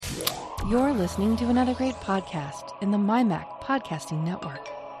You're listening to another great podcast in the MyMac Podcasting Network.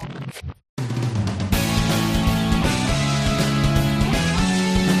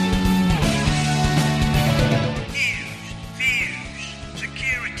 News, views,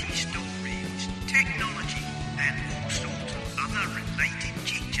 security stories, technology, and all sorts of other related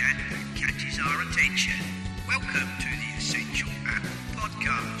chit-chat that catches our attention. Welcome to the Essential Apple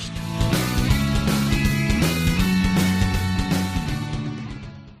Podcast.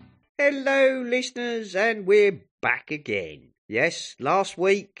 Hello, listeners, and we're back again. Yes, last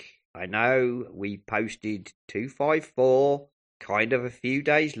week, I know we posted 254, kind of a few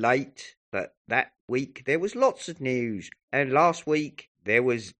days late, but that week there was lots of news, and last week there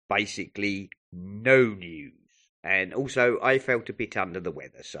was basically no news. And also, I felt a bit under the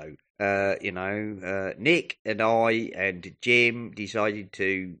weather, so, Nick and I and Jim decided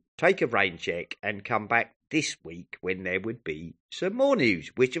to take a rain check and come back this week when there would be some more news,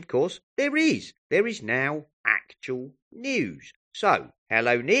 which of course there is. There is now actual news. So,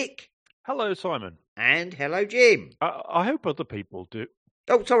 hello Nick. Hello, Simon. And hello Jim. I hope other people do.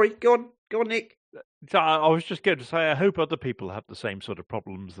 Oh, sorry, go on Nick. So I was just going to say, I hope other people have the same sort of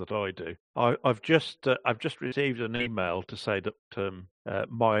problems that I do. I've just received an email to say that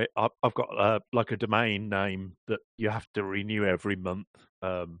I've got like a domain name that you have to renew every month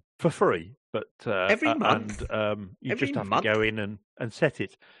for free, but Every month? and you Every just have month? to go in and set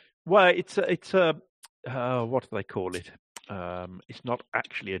it. Well, it's what do they call it? It's not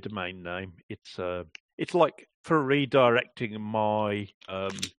actually a domain name. It's like for redirecting my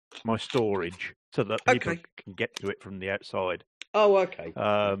my storage so that people Okay. can get to it from the outside. Oh, okay.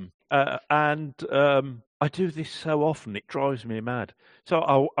 I do this so often, it drives me mad.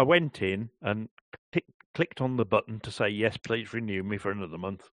 So I went in and clicked on the button to say, yes, please renew me for another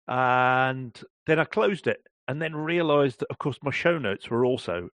month. And then I closed it and then realised that, of course, my show notes were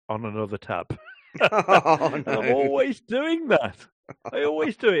also on another tab. Oh, And no. I'm always doing that. I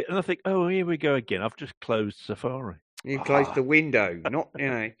always do it. And I think, oh, here we go again. I've just closed Safari. You close the window, not,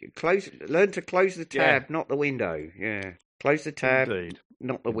 learn to close the tab, Yeah. not the window. Yeah. Close the tab, Indeed.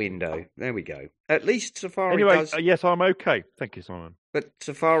 not the window. There we go. At least Safari Anyway, does, yes, I'm okay. Thank you, Simon. but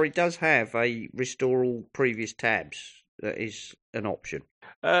Safari does have a restore all previous tabs. That is an option.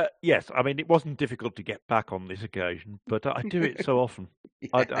 Yes, I mean, it wasn't difficult to get back on this occasion, but I do it so often.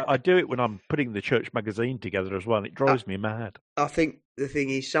 I do it when I'm putting the church magazine together as well, and it drives me mad. I think the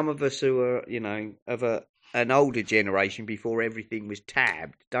thing is, some of us who are, of an older generation before everything was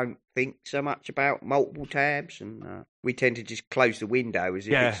tabbed, don't think so much about multiple tabs, and we tend to just close the window as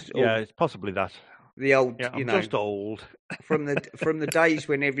if It's possibly that. the old, Yeah, I'm just old. from the days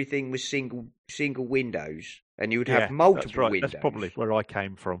when everything was single windows, and you would have Yeah, multiple that's right. windows. That's probably where I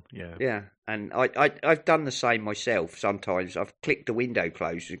came from. Yeah. Yeah, and I've done the same myself. Sometimes I've clicked the window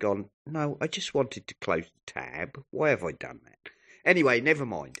close and gone, no, I just wanted to close the tab. Why have I done that? Anyway, never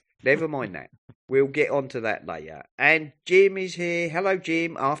mind. Never mind that. We'll get onto that later. And Jim is here. Hello,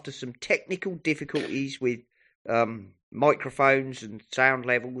 Jim. After some technical difficulties with microphones and sound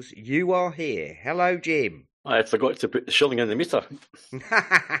levels, you are here. Hello, Jim. I forgot to put the shilling in the meter.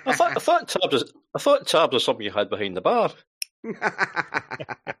 I thought tabs are something you had behind the bar.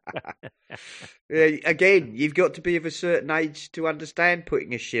 Again, you've got to be of a certain age to understand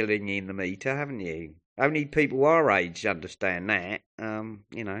putting a shilling in the meter, haven't you? Only people our age understand that.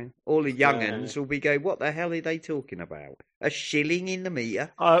 All the young'uns will be going, what the hell are they talking about? A shilling in the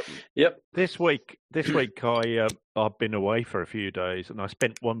meter? Yep. This week I've been away for a few days, and I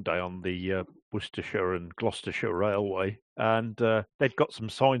spent one day on the Worcestershire and Gloucestershire Railway, and they'd got some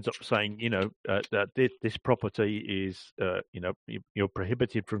signs up saying, that this property is, you're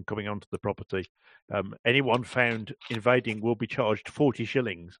prohibited from coming onto the property. Anyone found invading will be charged 40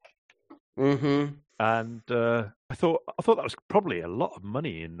 shillings. Mm-hmm. And I thought that was probably a lot of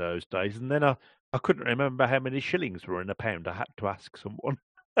money in those days, and then I couldn't remember how many shillings were in a pound. I had to ask someone.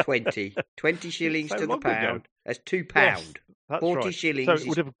 20 shillings So to the long ago. pound. That's £2. Yes, that's 40 right. shillings So it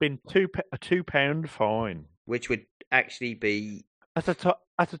would have been a £2 fine which would actually be... at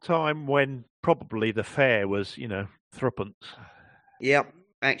a time when probably the fare was, threepence. Yep,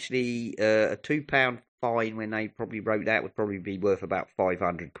 actually a £2 fine when they probably wrote that would probably be worth about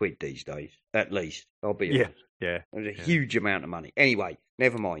 500 quid these days, at least. I'll be honest. Yeah. It was a huge amount of money. Anyway,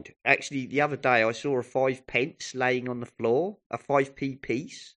 never mind. Actually, the other day I saw a 5 pence laying on the floor, a 5p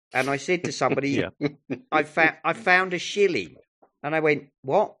piece, and I said to somebody, I found a shilling. And I went,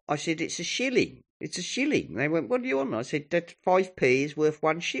 what? I said, it's a shilling. It's a shilling. They went, what do you want? I said, that 5p is worth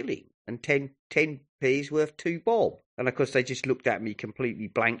 1 shilling, and 10p is worth 2 bob. And of course, they just looked at me completely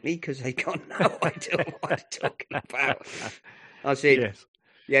blankly because they got no idea what I'm talking about. I said, Yes.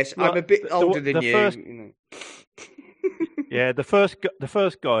 Yes, Well, I'm a bit older than the you. first- you know. Yeah, the first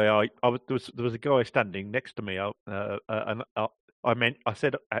guy, there was a guy standing next to me, and I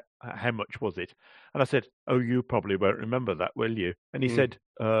said, how much was it? And I said, oh, you probably won't remember that, will you? And he said,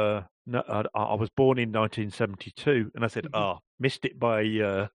 no, I was born in 1972, and I said, missed it by.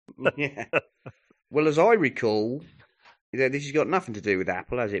 Yeah. Well, as I recall, this has got nothing to do with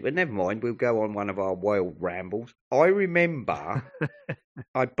Apple, has it? But never mind, we'll go on one of our wild rambles. I remember,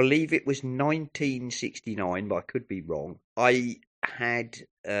 I believe it was 1969, but I could be wrong. I had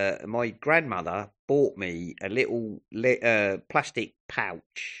my grandmother bought me a little plastic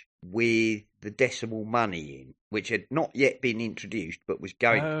pouch with the decimal money in, which had not yet been introduced, but was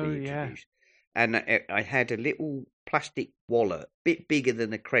going to be introduced. And I had a little plastic wallet, bit bigger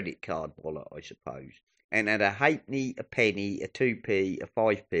than a credit card wallet, I suppose. And had a halfpenny, a penny, a 2p, a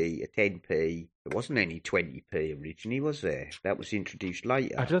 5p, a 10p. There wasn't any 20p originally, was there? That was introduced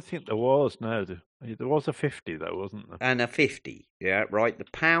later. I don't think there was. No, there was a 50 though, wasn't there? And a 50, yeah, right. The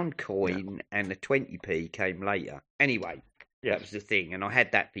pound coin and the 20p came later. Anyway, that was the thing, and I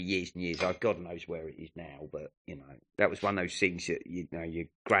had that for years and years. God knows where it is now, but that was one of those things that your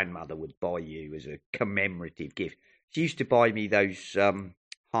grandmother would buy you as a commemorative gift. She used to buy me those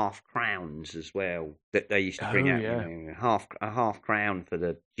half crowns as well that they used to bring out. A half crown for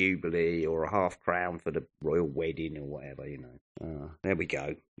the Jubilee or a half crown for the royal wedding or whatever. There we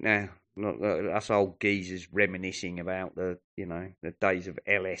go. Now, us old geezers reminiscing about the days of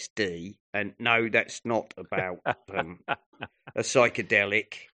LSD, and no, that's not about a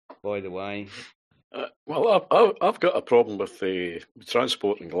psychedelic, by the way. Well, I've got a problem with the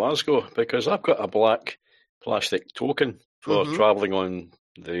transport in Glasgow because I've got a black plastic token for travelling on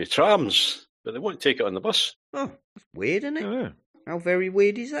the trams, but they won't take it on the bus. Oh, that's weird, isn't it? Oh. How very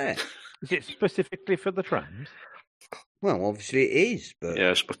weird is that? Is it specifically for the trams? Well, obviously it is, but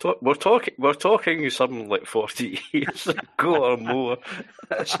yes, we're talking something like 40 years ago or more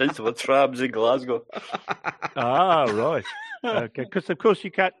since the trams in Glasgow. Right. Okay, because of course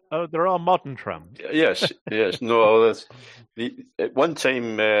you can't. There are modern trams. Yes. No, at one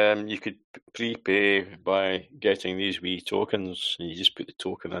time you could prepay by getting these wee tokens, and you just put the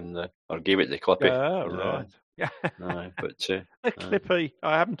token in or gave it the Clippy. Right. Yeah. But Clippy.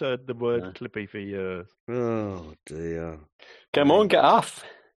 I haven't heard the word Clippy for years. Oh dear. Come on, get off,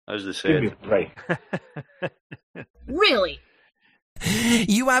 as they said. Right. Really?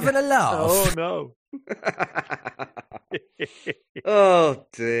 You having a laugh? Oh no. Oh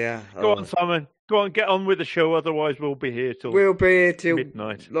dear. Go on, Simon. Go on, get on with the show. Otherwise, we'll be here till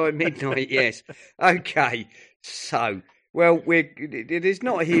midnight. Like midnight, yes. Okay. So, well, there's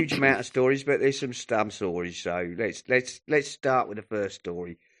not a huge amount of stories, but there's some stump stories. So let's start with the first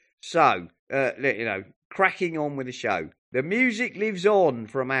story. So, cracking on with the show. The music lives on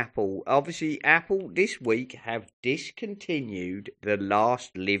from Apple. Obviously, Apple this week have discontinued the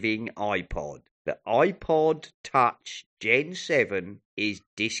last living iPod. The iPod Touch Gen 7 is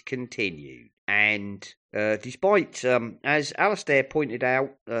discontinued. And despite, as Alistair pointed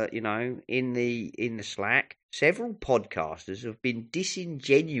out, in the Slack, several podcasters have been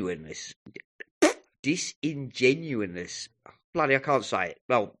disingenuous. Bloody, I can't say it.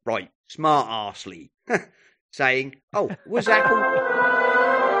 Well, right, smart-arsely. Saying, oh, was Apple...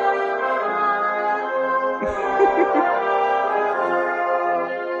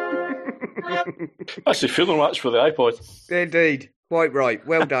 That's the funeral match for the iPod. Indeed. Quite right.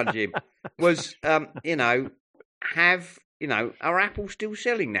 Well done, Jim. Was, are Apple still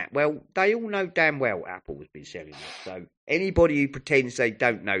selling that? Well, they all know damn well Apple has been selling that. So anybody who pretends they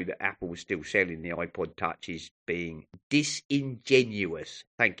don't know that Apple was still selling the iPod Touch is being disingenuous.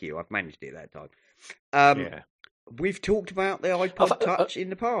 Thank you. I've managed it that time. We've talked about the iPod Touch in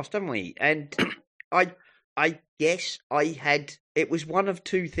the past, haven't we? And I guess it was one of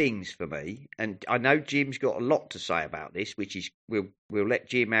two things for me, and I know Jim's got a lot to say about this, which is we'll let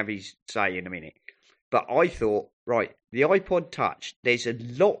Jim have his say in a minute. But I thought, right, the iPod Touch, there's a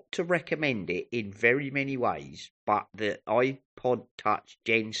lot to recommend it in very many ways, but the iPod Touch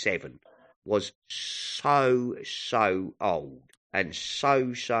Gen 7 was so old and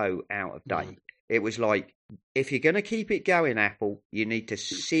so out of date. It was like, if you're going to keep it going, Apple, you need to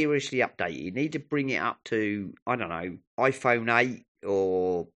seriously update it. You need to bring it up to, I don't know, iPhone 8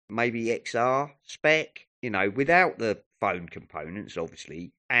 or maybe XR spec, without the phone components,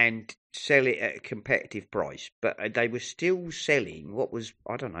 obviously, and sell it at a competitive price. But they were still selling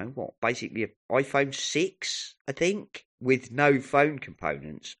basically an iPhone 6, I think, with no phone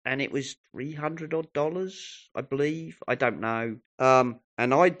components. And it was $300 odd, I believe. I don't know. And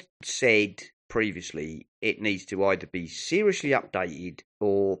I said previously, it needs to either be seriously updated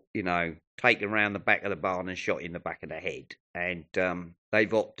or, taken around the back of the barn and shot in the back of the head. And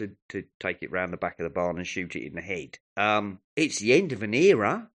they've opted to take it round the back of the barn and shoot it in the head. It's the end of an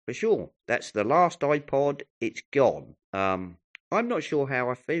era, for sure. That's the last iPod. It's gone. I'm not sure how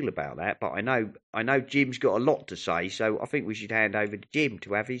I feel about that, but I know Jim's got a lot to say, so I think we should hand over to Jim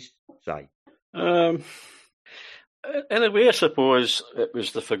to have his say. In a way, I suppose it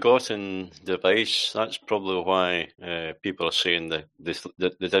was the forgotten device. That's probably why people are saying that they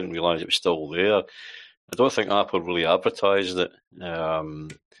didn't realise it was still there. I don't think Apple really advertised it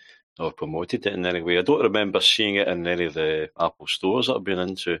or promoted it in any way. I don't remember seeing it in any of the Apple stores that I've been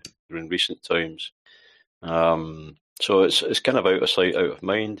into in recent times. So it's kind of out of sight, out of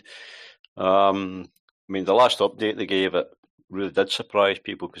mind. I mean, the last update they gave it really did surprise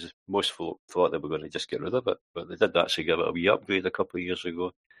people because most folk thought they were going to just get rid of it, but they did actually give it a wee upgrade a couple of years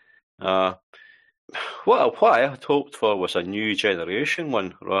ago. What I had hoped for was a new generation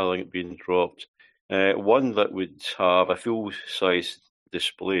one rather than it being dropped. One that would have a full-size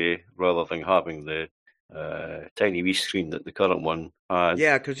display rather than having the tiny wee screen that the current one had.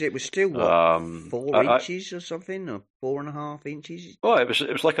 Yeah, because it was still, 4 inches or something, or 4.5 inches? Oh, it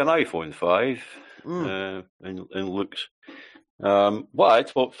was like an iPhone 5 in looks. What I'd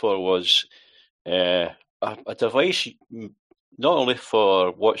hoped for was a device not only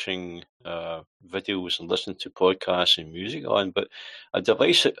for watching videos and listening to podcasts and music on, but a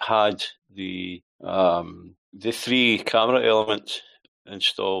device that had the 3 camera elements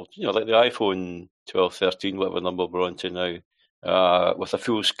installed, like the iPhone 12, 13, whatever number we're on to now, with a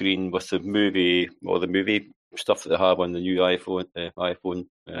full screen with the movie stuff that they have on the new iPhone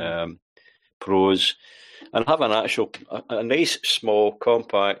Pros, and have a nice, small,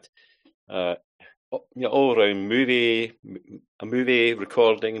 compact, all-round movie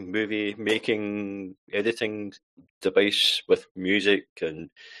recording, movie making, editing device with music, and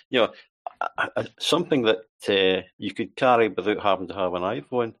something that you could carry without having to have an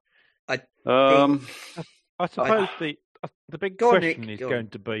iPhone. I suppose the big question is going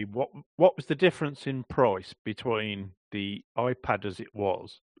to be what was the difference in price between the iPad as it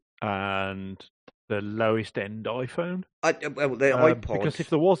was and the lowest end iPhone? iPod. Because if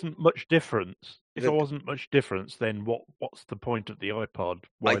there wasn't much difference, then what's the point of the iPod?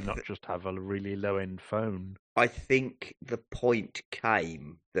 Why not just have a really low end phone? I think the point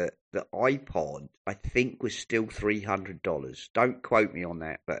came that the iPod, I think, was still $300. Don't quote me on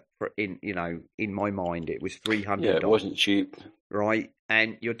that, but in my mind, it was $300. Yeah, it wasn't cheap, right?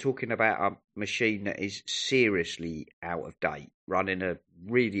 And you're talking about a machine that is seriously out of date, running a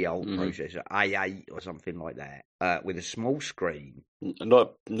really old processor, A8 or something like that, with a small screen.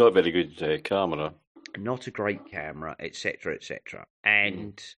 Not very good camera. Not a great camera, etc., etc.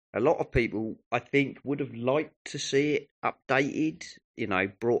 And a lot of people, I think, would have liked to see it updated,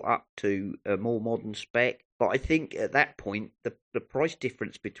 brought up to a more modern spec. But I think at that point, the price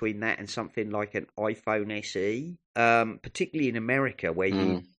difference between that and something like an iPhone SE, particularly in America, where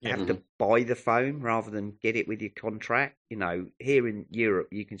you have to buy the phone rather than get it with your contract. Here in Europe,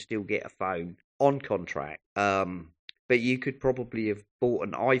 you can still get a phone on contract. But you could probably have bought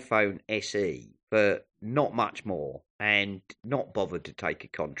an iPhone SE for not much more and not bothered to take a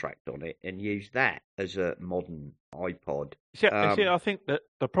contract on it and use that as a modern iPod. See, I think that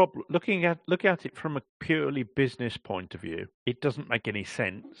the problem, looking at it from a purely business point of view, it doesn't make any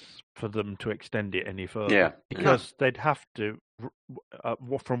sense for them to extend it any further. Yeah. Because they'd have to,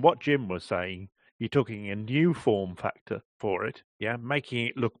 from what Jim was saying, you're talking a new form factor for it, making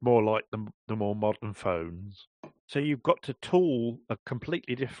it look more like the more modern phones. So you've got to tool a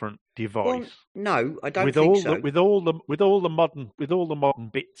completely different device. Well, no, I don't think so. With all the modern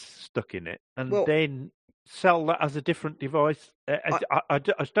bits stuck in it, and then sell that as a different device. I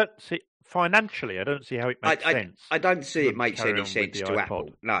don't see financially. I don't see how it makes sense. I don't see it makes any sense to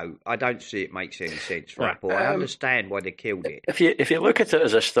Apple. No, I don't see it makes any sense for Apple. I understand why they killed it. If you look at it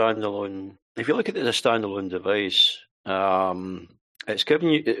as a standalone, device, it's given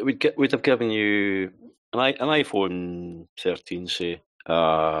you. It would have given you an iPhone 13, say,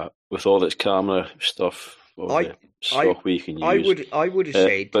 with all its camera stuff, the software you can use. I would have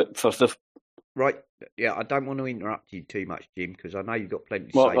said, but for the right, I don't want to interrupt you too much, Jim, because I know you've got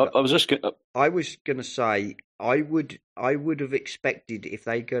plenty to say. I was going to say I would have expected if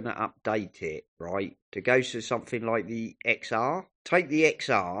they're going to update it, right, to go to something like the XR. Take the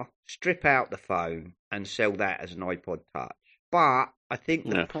XR, strip out the phone, and sell that as an iPod Touch. But I think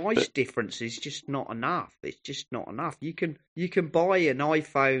the price difference is just not enough. It's just not enough. You can buy an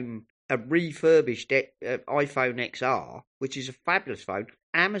iPhone, a refurbished iPhone XR, which is a fabulous phone,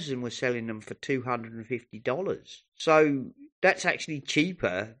 Amazon was selling them for $250. So that's actually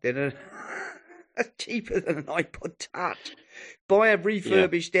cheaper than cheaper than an iPod Touch. Buy a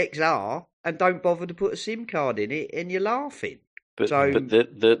refurbished XR and don't bother to put a SIM card in it, and you're laughing. But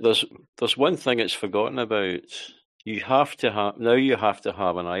there's one thing it's forgotten about. You have to have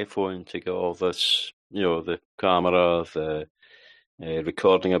an iPhone to get all this, the camera, the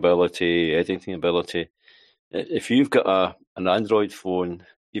recording ability, editing ability. If you've got an Android phone,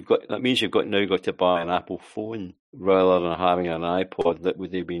 that means you've now got to buy an Apple phone rather than having an iPod. That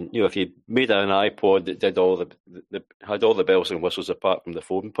would have been, if you made an iPod that did had all the bells and whistles apart from the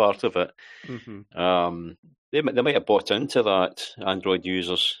phone part of it. Mm-hmm. They might have bought into that, Android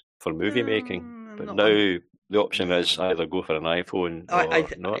users, for movie making, but now the option is either go for an iPhone or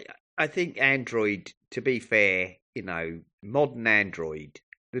not. I think Android, to be fair, modern Android,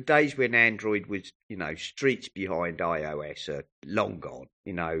 the days when Android was, streets behind iOS are long gone.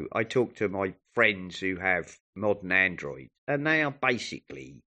 I talk to my friends who have modern Android, and they are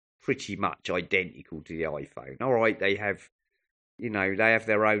basically pretty much identical to the iPhone. All right, they have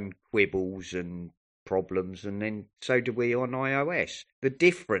their own quibbles and problems, and then so do we on iOS. The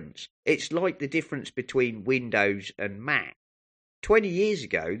difference, it's like the difference between Windows and Mac. 20 years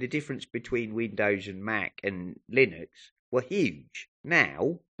ago, the difference between Windows and Mac and Linux were huge.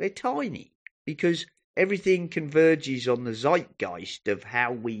 Now, they're tiny, because everything converges on the zeitgeist of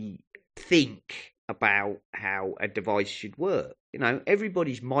how we think about how a device should work.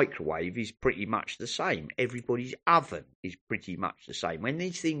 Everybody's microwave is pretty much the same. Everybody's oven is pretty much the same. When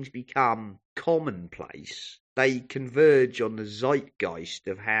these things become commonplace, they converge on the zeitgeist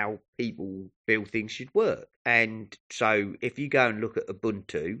of how people feel things should work. And so if you go and look at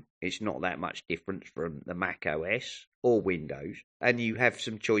Ubuntu, it's not that much different from the Mac OS or Windows. And you have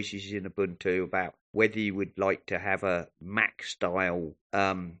some choices in Ubuntu about whether you would like to have a Mac-style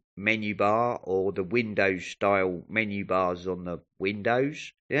menu bar or the Windows-style menu bars on the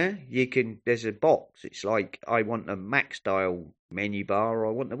Windows. Yeah, there's a box. It's like, I want a Mac-style menu bar or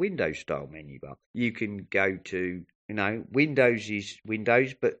I want the Windows-style menu bar. You can go to, Windows is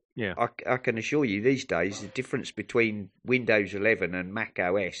Windows, but yeah, I can assure you these days the difference between Windows 11 and Mac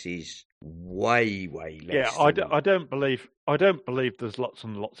OS is way less. Yeah, I don't believe there's lots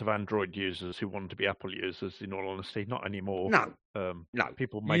and lots of Android users who want to be Apple users. In all honesty, not anymore. No.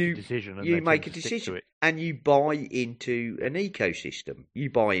 People make a decision, and you make a decision, to it. And you buy into an ecosystem. You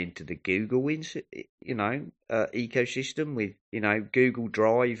buy into the Google, ecosystem with Google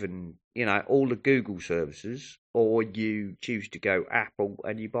Drive and all the Google services, or you choose to go Apple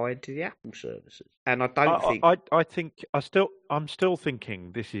and you buy into the Apple services. And I don't think I'm still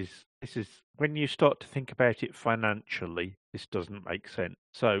thinking this is when you start to think about it financially, this doesn't make sense.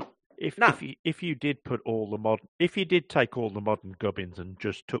 So if you did take all the modern gubbins and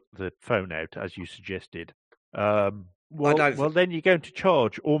just took the phone out as you suggested, then you're going to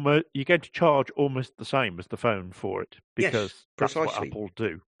charge almost the same as the phone for it, because that's what Apple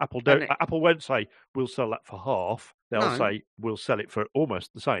do. Apple won't say we'll sell that for half. They'll say we'll sell it for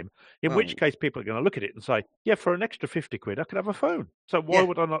almost the same. In which case, people are going to look at it and say, "Yeah, for an extra £50, I could have a phone. So why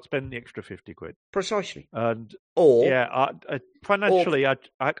would I not spend the extra £50?" Precisely. And financially, I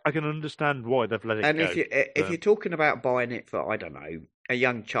can understand why they've let it go. And if you're talking about buying it for, I don't know, a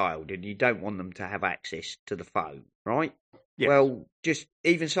young child, and you don't want them to have access to the phone, right? Yes. Well, just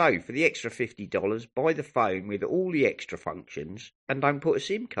even so, for the extra $50, buy the phone with all the extra functions, and don't put a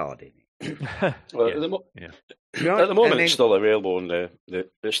SIM card in it. Well, at the moment, it's still available on the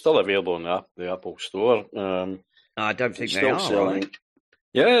Apple Store. I don't think they are. Selling. Right?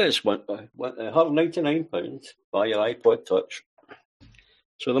 Yeah, it's £199. Buy your iPod Touch.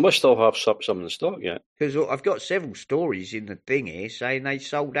 So they must still have some in stock yet. Because I've got several stories in the thing here saying they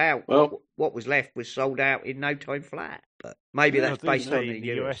sold out. Well, what was left was sold out in no time flat. But maybe that's based on the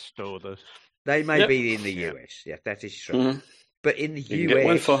US store. They may be in the US. Yeah, that is true. Mm-hmm. But in the US... You can get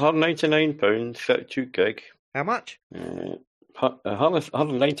one for £199, 32 gig. How much?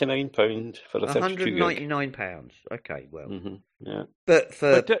 £199 for a 32 gig. £199. Okay, well. Mm-hmm. Yeah. But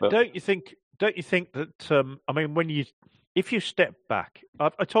don't you think that, if you step back,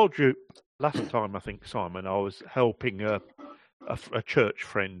 I told you last time, I think, Simon, I was helping a church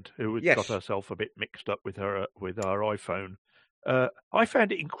friend who had got herself a bit mixed up with our iPhone. I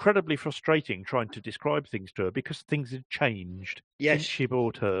found it incredibly frustrating trying to describe things to her because things had changed since she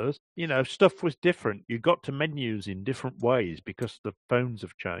bought hers. Stuff was different. You got to menus in different ways because the phones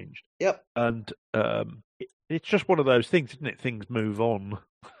have changed. Yep. And it's just one of those things, isn't it? Things move on.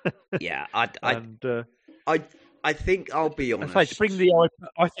 Yeah. I think I'll be I honest. say to bring the iPod,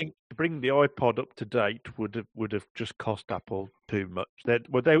 I think to bring the iPod up to date would have just cost Apple too much. They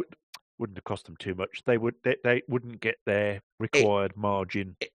wouldn't have cost them too much. They wouldn't get their required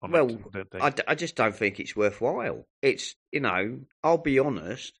margin on well, it, don't they? I just don't think it's worthwhile. It's, I'll be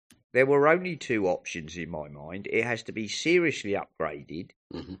honest, there were only two options in my mind. It has to be seriously upgraded,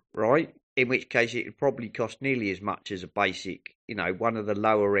 right? In which case it would probably cost nearly as much as a basic, one of the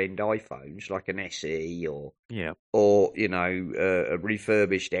lower end iPhones, like an SE or a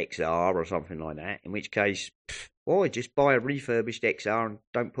refurbished XR or something like that. In which case, why just buy a refurbished XR and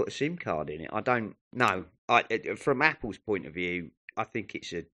don't put a SIM card in it? I don't know. From Apple's point of view, I think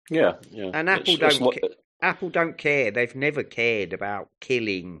it's a and Apple don't care. They've never cared about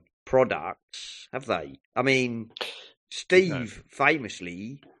killing products, have they? I mean, Steve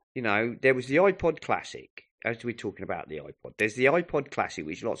famously, there was the iPod Classic. As we're talking about the iPod, there's the iPod Classic,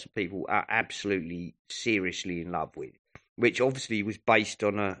 which lots of people are absolutely seriously in love with, which obviously was based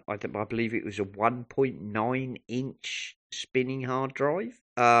on I believe it was a 1.9 inch spinning hard drive.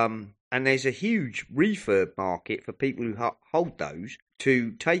 And there's a huge refurb market for people who hold those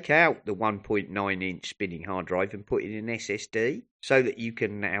to take out the 1.9 inch spinning hard drive and put in an SSD, so that you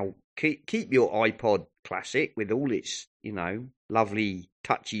can now keep your iPod Classic with all its, lovely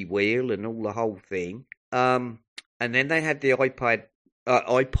touchy wheel and all the whole thing. And then they had the iPod,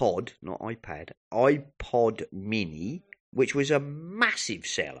 not iPad, iPod Mini, which was a massive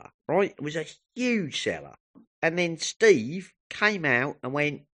seller, right? It was a huge seller. And then Steve came out and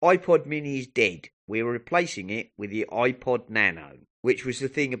went, iPod Mini is dead. We're replacing it with the iPod Nano, which was the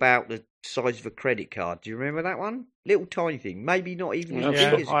thing about the size of a credit card. Do you remember that one? Little tiny thing, maybe not even as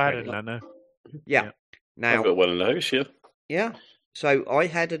big as a I had credit a card. Nano. Yeah. Now, I've got one in the house here. Yeah. So I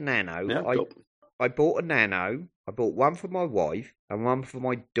had a Nano. Yeah, I bought a Nano. I bought one for my wife and one for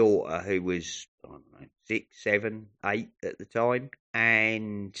my daughter, who was, I don't know, 6, 7, 8 at the time.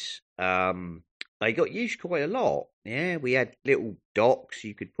 And they got used quite a lot. Yeah, we had little docks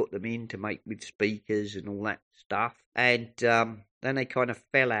you could put them in to make with speakers and all that stuff. And then they kind of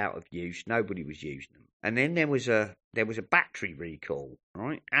fell out of use. Nobody was using them. And then there was a battery recall,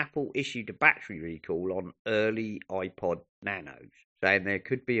 right? Apple issued a battery recall on early iPod Nanos, saying there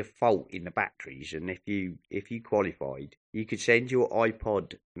could be a fault in the batteries, and if you qualified, you could send your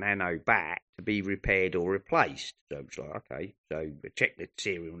iPod Nano back to be repaired or replaced. So it's like, okay, so I checked the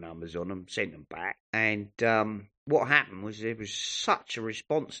serial numbers on them, sent them back, and what happened was there was such a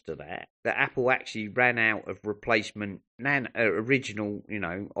response to that Apple actually ran out of replacement original,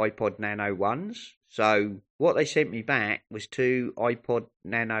 iPod Nano ones. So what they sent me back was 2 iPod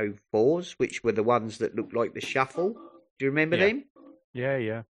Nano 4s, which were the ones that looked like the Shuffle. Do you remember them?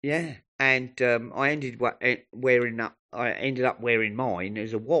 Yeah. Yeah. And I ended up wearing mine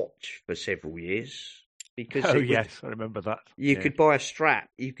as a watch for several years. Because yes, I remember that. You could buy a strap.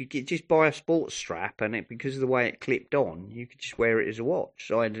 You could just buy a sports strap, and because of the way it clipped on, you could just wear it as a watch.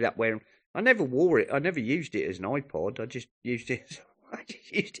 So I ended up wearing. I never wore it. I never used it as an iPod. I just used it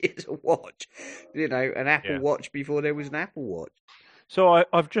as a watch. An Apple Watch before there was an Apple Watch. So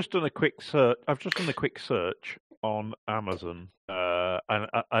I've just done a quick search. On Amazon,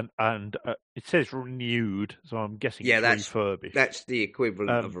 and it says renewed, so I'm guessing it's refurbished. That's the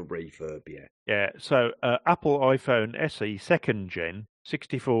equivalent of a refurb, yeah. Yeah. So Apple iPhone SE 2nd Gen,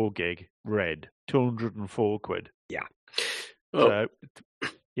 64 gig, red, £204. Yeah. So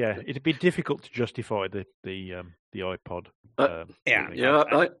it'd be difficult to justify the iPod. I had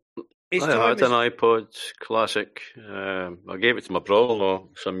an iPod Classic. I gave it to my brother-in-law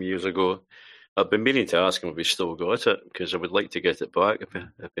some years ago. I've been meaning to ask him if he's still got it, because I would like to get it back if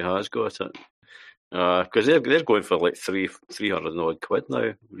he has got it. Because they're going for like 300 odd quid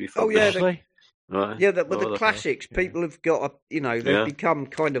now. Oh yeah, the classics. People have got they've become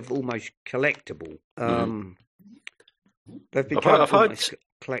kind of almost collectible. They've become almost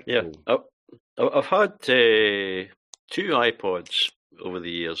collectible. Yeah, I've had 2 iPods over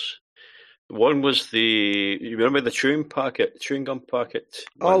the years. One was you remember the chewing gum packet?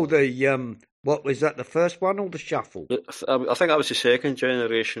 Oh, what was that? The first one or the Shuffle? I think that was the 2nd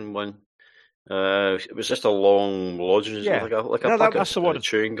generation one. It was just a long lozenge, like a packet of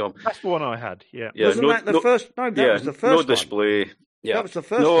chewing gum. That's the one I had. Yeah. Wasn't that the first? No, that was the first. No display. One. Yeah, that was the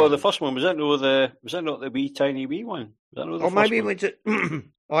first. No, one. The first one was that not the wee tiny wee one? Was that not the first maybe one? it went to.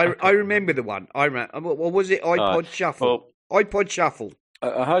 I remember the one. I remember. What was it? iPod Shuffle. iPod Shuffle.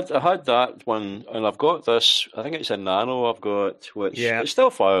 I had that one, and I've got this. I think it's a Nano. I've got, which it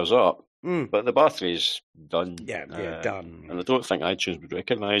still fires up, but the battery's done. Yeah, done. And I don't think iTunes would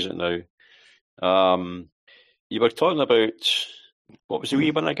recognise it now. You were talking about what was the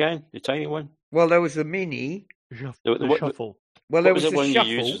wee one again? The tiny one. Well, there was the Mini, The shuffle. Well, What there was was the the one you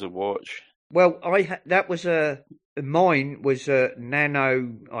shuffle. used as a watch? Well, mine was a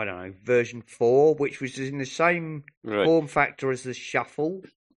Nano, I don't know, version 4, which was in the same Right. form factor as the Shuffle.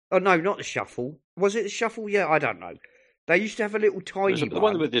 Oh, no, not the Shuffle. Was it the Shuffle? Yeah, I don't know. They used to have a little tiny The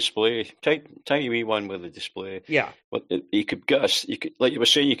one with display, tiny wee one with a display. Yeah. But you could get like you were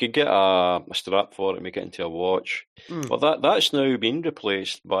saying, you could get a strap for it and make it into a watch. Mm. Well, that's now been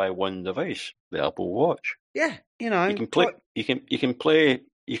replaced by one device, the Apple Watch. Yeah, you know. You can play, you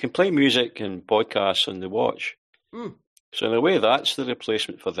can play music and podcasts on the watch. Mm. So in a way, that's the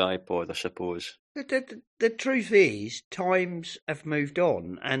replacement for the iPod, I suppose. The truth is, times have moved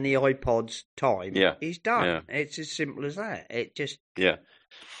on, and the iPod's time is done. Yeah. It's as simple as that. It just Yeah.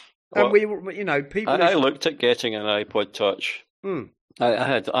 and Well, we were, you know, people. I looked at getting an iPod Touch. Mm.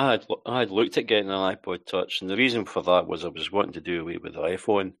 I had looked at getting an iPod Touch, and the reason for that was I was wanting to do away with the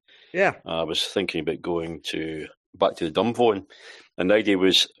iPhone. Yeah. I was thinking about going back to the dumb phone, and the idea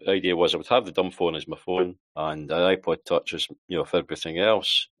was I would have the dumb phone as my phone, and the iPod Touch as for everything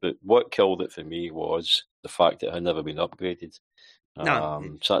else. But what killed it for me was the fact that it had never been upgraded.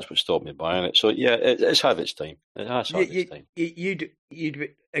 No. So that's what stopped me buying it. So yeah, it's had its time. It has had its time. You'd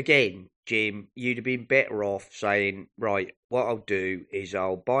again, Jim. You'd have been better off saying, right, what I'll do is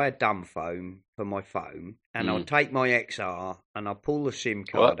I'll buy a dumb phone for my phone, and I'll take my XR and I'll pull the SIM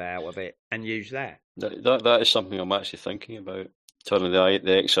card out of it and use that. That is something I'm actually thinking about, turning the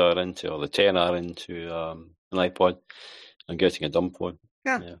XR into, or the 10R into an iPod and getting a dumb phone.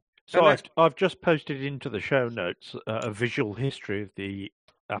 Yeah. So I've just posted into the show notes a visual history of the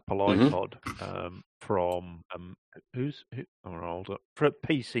Apple iPod from for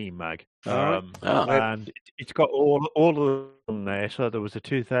PC Mag, and it's got all of them there. So there was a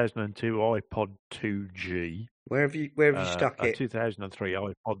 2002 iPod 2G. Where have you stuck it? 2003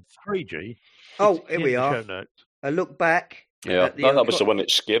 iPod 3G. Oh, here we are. Show notes. I look back. Yeah, that was the one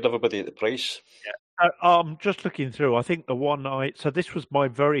that scared everybody at the price. Yeah. I'm just looking through. I think the one so this was my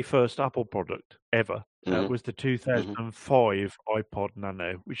very first Apple product ever. It was the 2005 iPod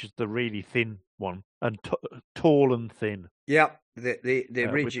Nano, which is the really thin one and tall and thin. Yep, the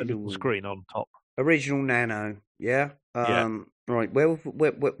original with the little screen on top. Original Nano. Yeah. Right. Where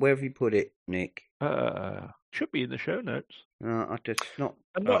have you put it, Nick? Should be in the show notes. I just not.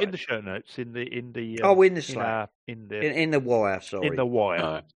 Not in the show notes. In the. in the Slack. In the wire. Sorry. In the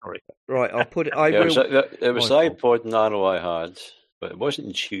wire. Sorry. Right. I'll put it. It was the iPod Nano I had, but it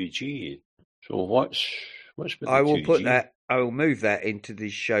wasn't 2G. So what's with the 2G? I will put that. I will move that into the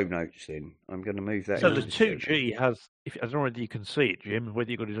show notes. Then I'm going to move that. So the 2G has. I don't know whether you can see it, Jim,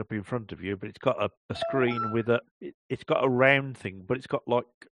 whether you've got it up in front of you, but it's got a screen with it's got a round thing, but it's got like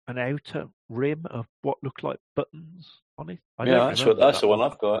an outer rim of what look like buttons on it. That's the one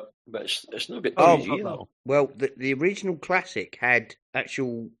I've got, but it's not got 2G though. Well, the original classic had a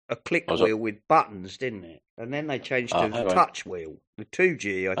click wheel with buttons, didn't it? And then they changed to the touch wheel. The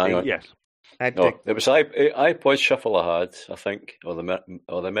 2G, I think. Yes. It was iPod Shuffle I had, I think, or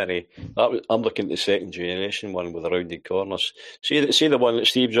the Mini. I'm looking at the second generation one with the rounded corners. See the one that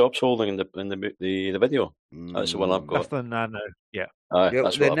Steve Jobs holding in the video. That's the one I've got. That's the Nano. Yeah.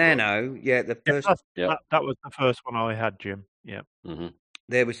 That's the Nano. Yeah, the first. That was the first one I had, Jim. Yeah. Mm-hmm.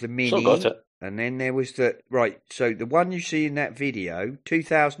 There was the Mini. Still got it. And then there was so the one you see in that video,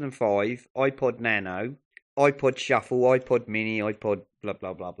 2005 iPod Nano, iPod Shuffle, iPod Mini, iPod blah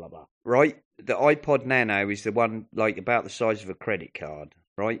blah blah blah blah. Right, the iPod Nano is the one like about the size of a credit card.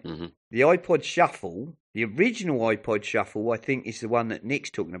 Right, The iPod Shuffle, the original iPod Shuffle, I think is the one that Nick's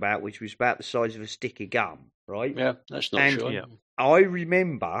talking about, which was about the size of a stick of gum. Right. Yeah, that's not sure. Yeah. I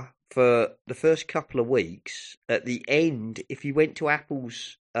remember for the first couple of weeks, at the end, if you went to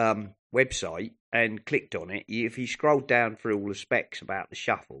Apple's website and clicked on it, if you scrolled down through all the specs about the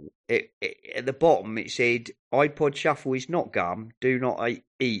Shuffle, it at the bottom it said, iPod Shuffle is not gum, do not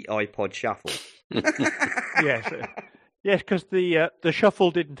eat iPod Shuffle. Yes, because the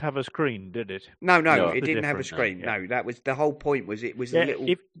Shuffle didn't have a screen, did it? No, it didn't have a screen. No, that was the whole point. Was it was a little.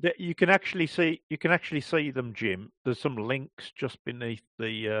 You can actually see them, Jim. There's some links just beneath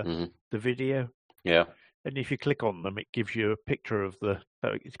the video. Yeah. And if you click on them, it gives you a picture of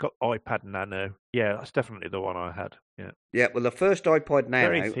it's got iPad Nano. Yeah, that's definitely the one I had. Yeah. Yeah, well, the first iPod Nano.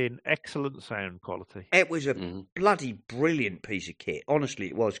 Very thin, excellent sound quality. It was a bloody brilliant piece of kit. Honestly,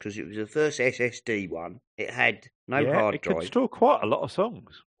 it was, because it was the first SSD one. It had no hard drive. It could store quite a lot of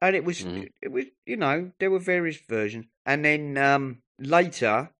songs. And it was, there were various versions. And then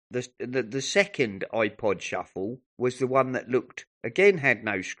later, the second iPod Shuffle was the one that had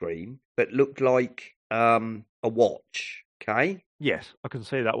no screen, but looked like a watch. Okay. Yes, I can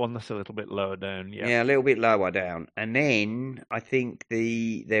see that one. That's a little bit lower down. Yeah. Yeah, a little bit lower down. And then I think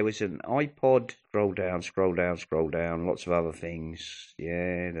there was an iPod. Scroll down, scroll down, scroll down. Lots of other things.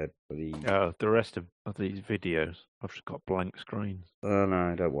 Yeah, The rest of these videos, I've just got blank screens. oh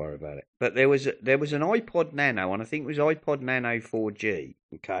no, don't worry about it. But there was an iPod Nano, and I think it was iPod Nano 4G.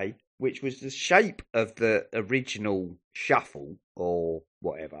 Okay, which was the shape of the original Shuffle or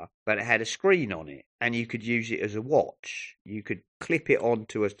whatever, but it had a screen on it, and you could use it as a watch. You could clip it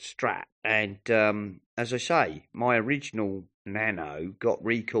onto a strap, and as I say, my original Nano got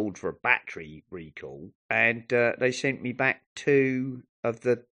recalled for a battery recall, and they sent me back 2 of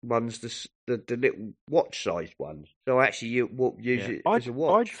the ones, the little watch-sized ones. So actually, you use it as a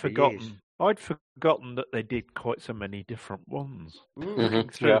watch. I'd forgotten that they did quite so many different ones. Mm. Looking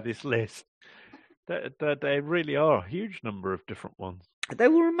through this list, there really are a huge number of different ones. They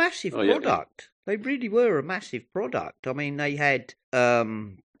were a massive product. Yeah. They really were a massive product. I mean, they had,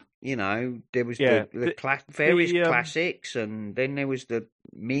 you know, there was various classics, and then there was the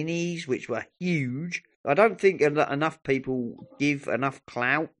minis, which were huge. I don't think enough people give enough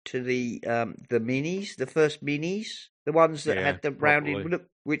clout to the minis, the first minis, the ones that had the rounded look,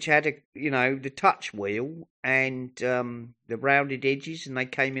 which had the touch wheel and the rounded edges, and they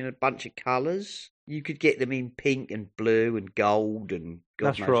came in a bunch of colours. You could get them in pink and blue and gold and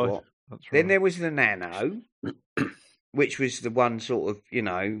God knows what. That's right. Then there was the Nano, which was the one sort of, I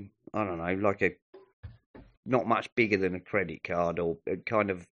don't know, like not much bigger than a credit card, or kind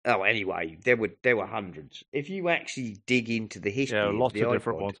of. Oh, anyway, there were hundreds. If you actually dig into the history, lots of of the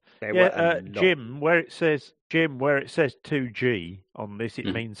different iPod, ones. There were a lot. Jim, where it says 2G on this, it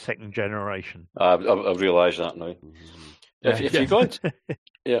means second generation. I've realised that now. If you go into,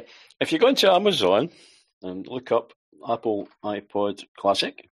 if you go into Amazon and look up Apple iPod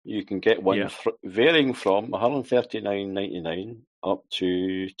Classic, you can get one varying from £139.99 up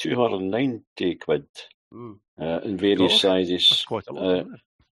to £290 in various sizes. That's quite a lot, isn't it?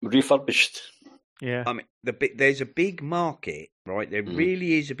 Refurbished. Yeah, I mean, there's a big market, right? There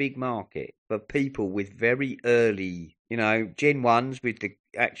really is a big market for people with very early, Gen 1s with the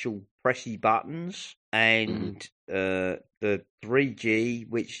actual pressy buttons, and the 3G,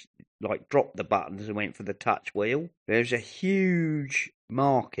 which dropped the buttons and went for the touch wheel. There's a huge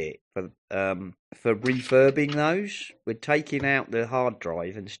market for refurbing those. We're taking out the hard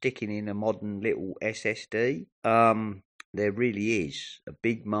drive and sticking in a modern little SSD. There really is a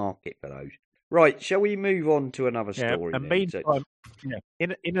big market for those. Right, shall we move on to another story? And meantime,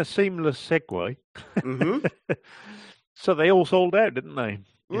 in a seamless segue, so they all sold out, didn't they,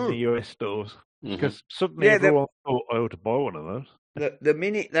 in the US stores? Because suddenly everyone thought I ought to buy one of those. The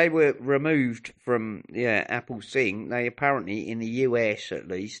minute they were removed from Apple's thing, they apparently, in the US at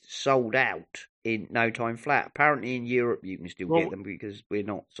least, sold out in no time flat. Apparently in Europe you can still get them because we're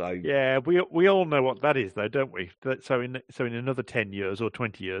not so. Yeah, we all know what that is, though, don't we? So in another 10 years or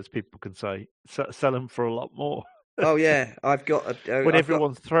 20 years, people can say sell them for a lot more. Oh yeah, I've got when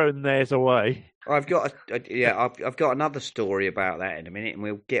everyone's thrown theirs away. I've got I've got another story about that in a minute, and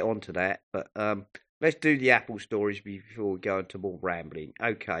we'll get onto that. But let's do the Apple stories before we go into more rambling.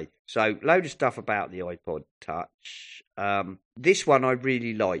 Okay, so load of stuff about the iPod Touch. This one I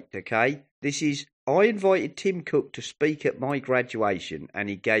really liked. Okay, I invited Tim Cook to speak at my graduation, and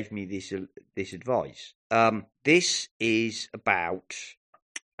he gave me this advice. This is about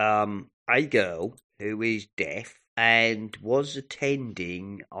a girl who is deaf and was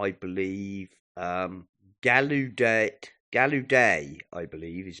attending, I believe, Gallaudet, I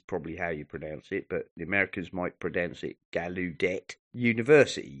believe, is probably how you pronounce it, but the Americans might pronounce it Gallaudet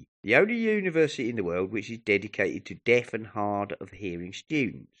University, the only university in the world which is dedicated to deaf and hard of hearing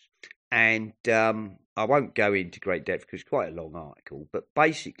students. And I won't go into great depth because it's quite a long article, but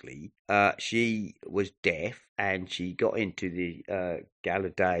basically she was deaf and she got into the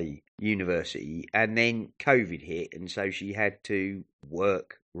Gallaudet University, and then COVID hit, and so she had to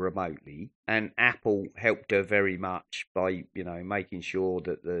work remotely, and Apple helped her very much by making sure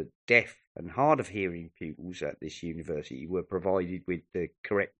that the deaf and hard of hearing pupils at this university were provided with the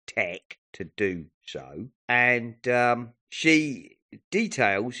correct tech to do so. And she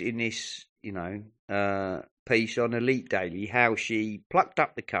details in this piece on Elite Daily how she plucked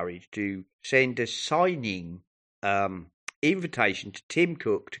up the courage to send a signing invitation to Tim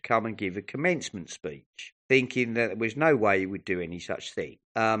Cook to come and give a commencement speech, thinking that there was no way he would do any such thing.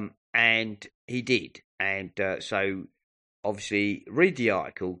 And he did. And so obviously read the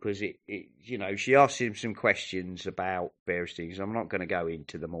article, because it she asked him some questions about various things. I'm not going to go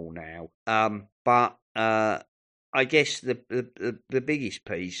into them all now. But I guess the biggest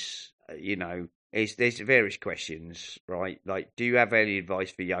piece, there's various questions, right? Like, do you have any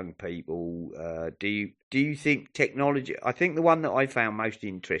advice for young people? Do you think technology? I think the one that I found most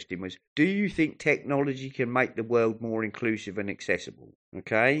interesting was, do you think technology can make the world more inclusive and accessible?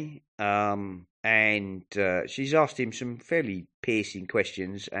 Okay, and she's asked him some fairly piercing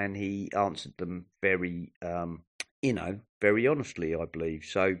questions, and he answered them very, very honestly, I believe.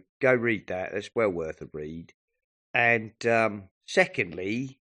 So go read that; it's well worth a read. And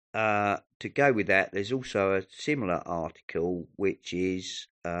secondly, to go with that, there's also a similar article, which is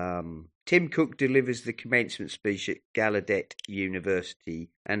Tim Cook delivers the commencement speech at Gallaudet University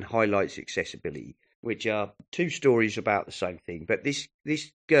and highlights accessibility, which are two stories about the same thing. But this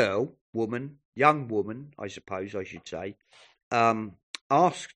young woman, I suppose I should say,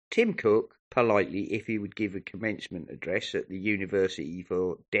 asked Tim Cook politely if he would give a commencement address at the University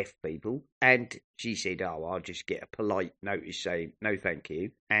for Deaf People, and she said, "Oh, I'll just get a polite notice saying no, thank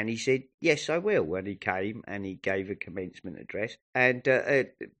you." And he said, "Yes, I will." When he came and he gave a commencement address, and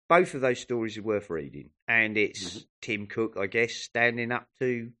both of those stories are worth reading. And it's Tim Cook, I guess, standing up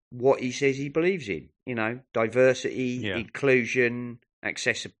to what he says he believes in. Diversity, inclusion,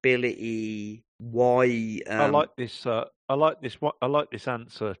 accessibility. Why? I like this. I like this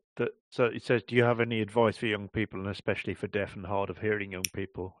answer. So it says, "Do you have any advice for young people, and especially for deaf and hard of hearing young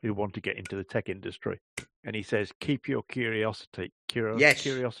people who want to get into the tech industry?" And he says, "Keep your curiosity. Yes.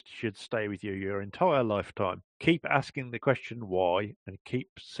 Curiosity should stay with you your entire lifetime. Keep asking the question why, and keep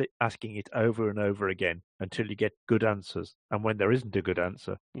asking it over and over again until you get good answers. And when there isn't a good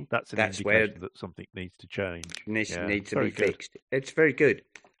answer, that's an indication that something needs to change. Needs to be fixed." It's very good.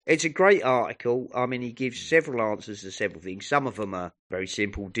 It's a great article. I mean, he gives several answers to several things. Some of them are very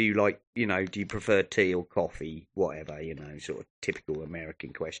simple. Do you prefer tea or coffee? Whatever, sort of typical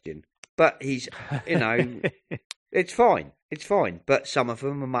American question. But he's, it's fine. It's fine. But some of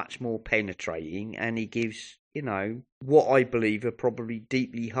them are much more penetrating, and he gives, what I believe are probably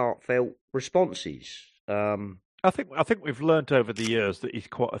deeply heartfelt responses. I think we've learnt over the years that he's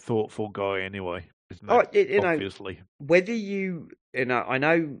quite a thoughtful guy anyway. Obviously. Whether I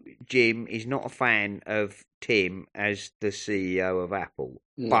know Jim is not a fan of Tim as the CEO of Apple,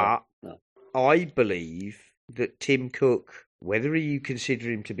 but I believe that Tim Cook, whether you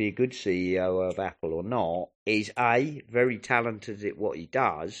consider him to be a good CEO of Apple or not, is A, very talented at what he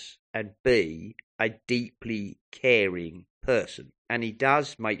does, and B, a deeply caring person. And he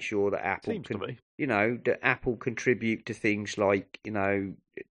does make sure that Apple that Apple contribute to things like,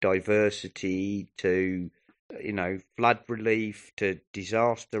 diversity, to, flood relief, to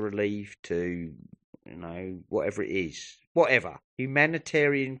disaster relief, to, whatever it is. Whatever.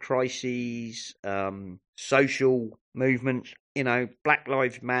 Humanitarian crises, social movements, Black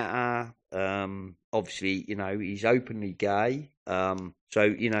Lives Matter. Obviously, he's openly gay.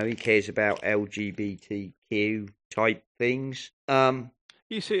 So, he cares about LGBTQ type things.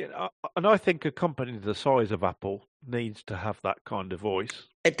 You see, and I think a company the size of Apple needs to have that kind of voice.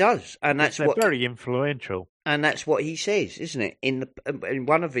 It does, and they're very influential. And that's what he says, isn't it? In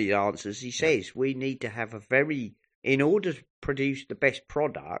one of the answers, he says we need to have in order to produce the best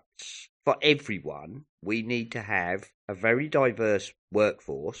products for everyone, we need to have a very diverse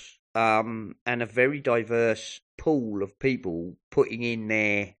workforce, and a very diverse pool of people putting in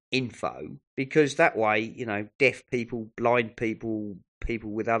their info, because that way, deaf people, blind people,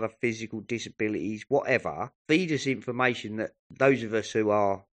 people with other physical disabilities, whatever, feed us information that those of us who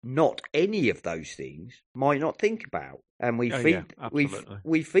are not any of those things might not think about. And we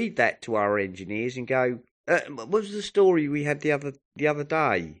feed that to our engineers and go, what was the story we had the other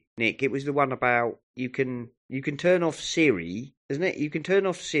day, Nick? It was the one about you can turn off Siri, isn't it? You can turn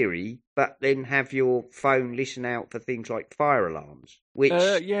off Siri, but then have your phone listen out for things like fire alarms. Which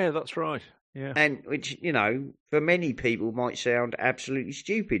that's right. Yeah. And which, for many people might sound absolutely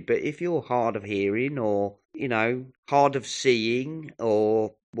stupid, but if you're hard of hearing or, hard of seeing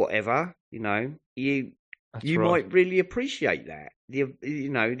or whatever, you might really appreciate that. The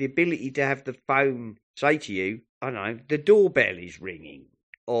ability to have the phone say to you, I don't know, the doorbell is ringing,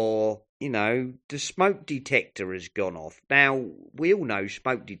 or, the smoke detector has gone off. Now, we all know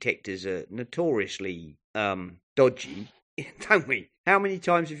smoke detectors are notoriously dodgy, don't we? How many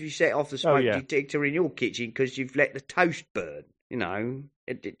times have you set off the smoke detector in your kitchen because you've let the toast burn?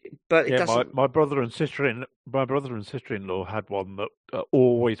 But it doesn't. My brother and sister-in-law had one that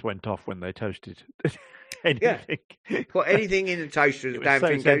always went off when they toasted anything. Put anything in the toaster, the damn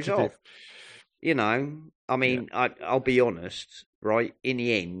thing goes off. I mean, I'll be honest, right? In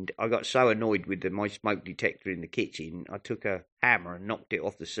the end, I got so annoyed with my smoke detector in the kitchen, I took a hammer and knocked it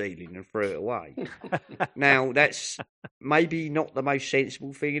off the ceiling and threw it away. Now, that's maybe not the most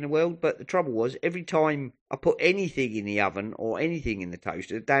sensible thing in the world, but the trouble was, every time I put anything in the oven or anything in the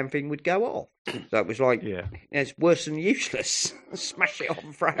toaster, the damn thing would go off. So it was like, it's worse than useless. Smash it off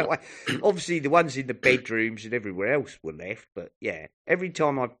and throw it away. Obviously, the ones in the bedrooms and everywhere else were left, but yeah, every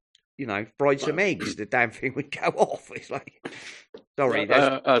time I fried some eggs, the damn thing would go off. It's like, sorry.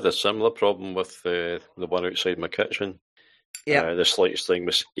 I had a similar problem with the one outside my kitchen. Yeah. The slightest thing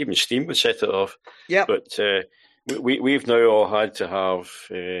was, even steam would set it off. Yeah. But we've now all had to have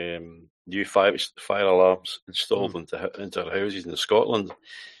new fire alarms installed into our houses in Scotland.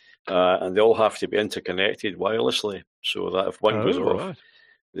 And they all have to be interconnected wirelessly, so that if one goes off,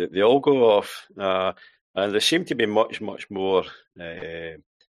 they all go off. And they seem to be much, much more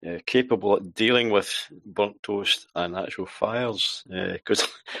capable at dealing with burnt toast and actual fires, because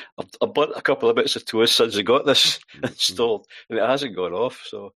I've burnt a couple of bits of toast since I got this installed, and it hasn't gone off.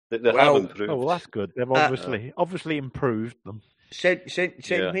 So they have improved. Oh, well, that's good. They've obviously improved them. Send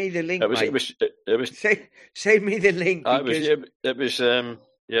me the link, mate. It was. Send me the link. It was a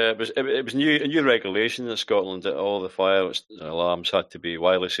new regulation in Scotland that all the fire alarms had to be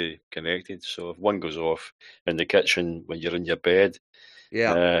wirelessly connected. So if one goes off in the kitchen when you're in your bed,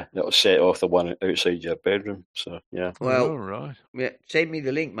 it'll set off the one outside your bedroom. So yeah. Well, right. Yeah, send me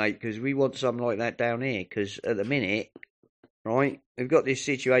the link, mate, because we want something like that down here. Because at the minute, right, we've got this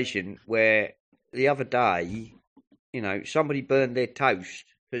situation where the other day, somebody burned their toast.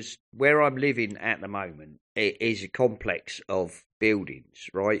 Because where I'm living at the moment, it is a complex of buildings,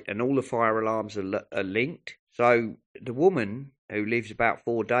 right? And all the fire alarms are linked. So the woman who lives about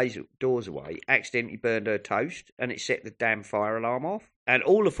 4 doors away accidentally burned her toast, and it set the damn fire alarm off. And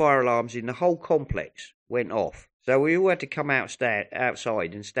all the fire alarms in the whole complex went off. So we all had to come outside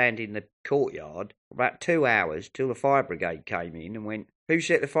and stand in the courtyard for about 2 hours till the fire brigade came in and went, "Who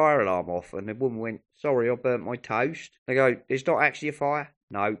set the fire alarm off?" And the woman went, "Sorry, I burnt my toast." They go, "There's not actually a fire?"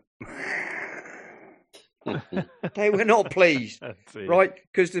 No. They were not pleased, right?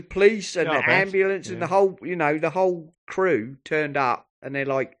 Because the police and the ambulance and the whole crew turned up, and they're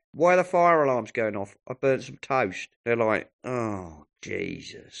like, "Why are the fire alarms going off? I burnt some toast." They're like, "Oh,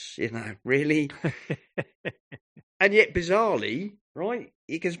 Jesus, really?" And yet, bizarrely, right,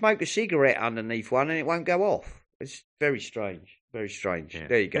 you can smoke a cigarette underneath one and it won't go off. It's very strange. Very strange. Yeah.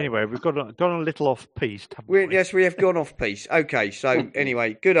 There you go. Anyway, we've gone a little off piste, haven't we? Yes, we have gone off piste. Okay, so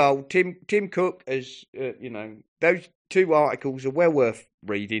anyway, good old Tim Cook has, those two articles are well worth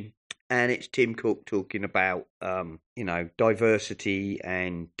reading, and it's Tim Cook talking about, diversity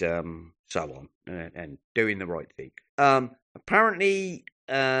and so on, and doing the right thing. Apparently,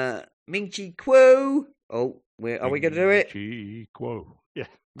 Ming Chi Kuo. Oh, are we going to do it? Chi Kuo. Yeah.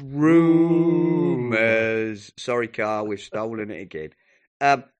 Rumours. Sorry, Carl, we've stolen it again.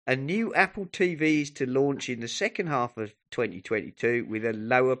 A new Apple TV is to launch in the second half of 2022 with a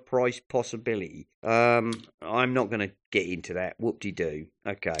lower price possibility. I'm not going to get into that. Whoop-de-doo.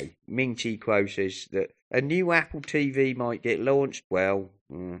 Okay. Ming Chi Kuo says that a new Apple TV might get launched. Well,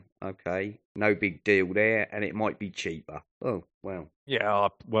 okay. No big deal there, and it might be cheaper. Oh, well. Yeah,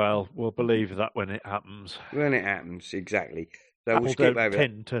 well, we'll believe that when it happens. When it happens, exactly. So Apple we'll skip don't over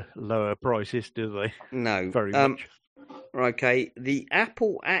tend to lower prices, do they? No. Very much. Okay, the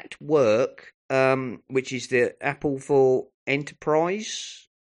Apple at Work, which is the Apple for Enterprise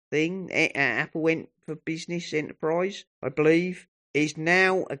thing, Apple for Business Enterprise, I believe, is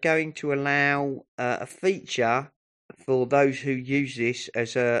now going to allow a feature for those who use this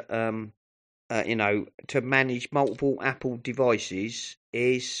as to manage multiple Apple devices,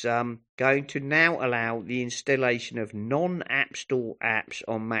 is going to now allow the installation of non-App Store apps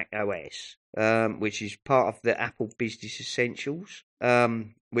on Mac OS, which is part of the Apple Business Essentials,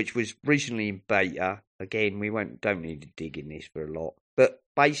 which was recently in beta. Again, we don't need to dig in this for a lot. But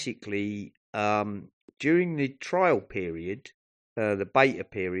basically, during the trial period, the beta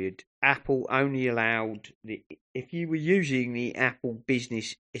period, Apple only allowed, if you were using the Apple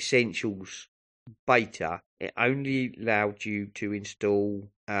Business Essentials beta, it only allowed you to install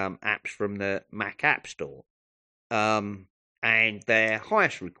apps from the Mac App Store. And their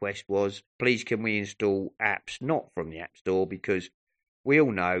highest request was, please can we install apps not from the App Store, because we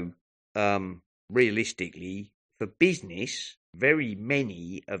all know, realistically, for business, very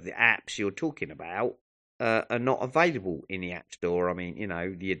many of the apps you're talking about are not available in the App Store. I mean,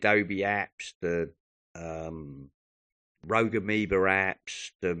 the Adobe apps, the Rogue Amoeba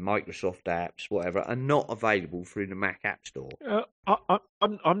apps, the Microsoft apps, whatever, are not available through the Mac App Store.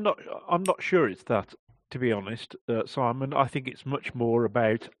 I'm not sure it's that. to be honest, Simon. I think it's much more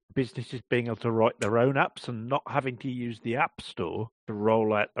about businesses being able to write their own apps and not having to use the App Store to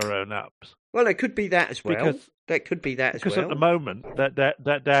roll out their own apps. Well, it could be that as well. Because That could be that as well. Because at the moment,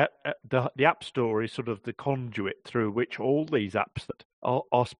 the App Store is sort of the conduit through which all these apps that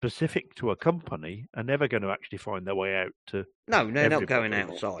are specific to a company are never going to actually find their way out to. No, they're not everybody, going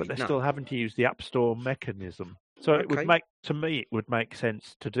outside. but they're no. still having to use the App Store mechanism. So it would make, to me, it would make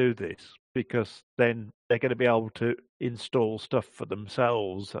sense to do this, because then they're going to be able to install stuff for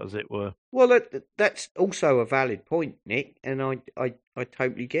themselves, as it were. Well, that's also a valid point, Nick, and I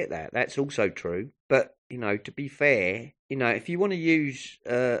totally get that. That's also true. But, to be fair, if you want to use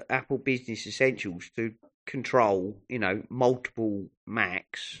Apple Business Essentials to control, multiple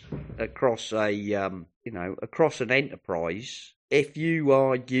Macs across across an enterprise, if you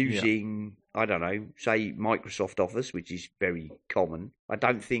are using, I don't know, say Microsoft Office, which is very common, I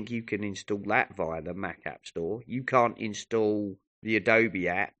don't think you can install that via the Mac App Store. You can't install the Adobe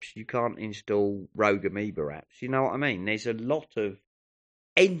apps. You can't install Rogue Amoeba apps. You know what I mean? There's a lot of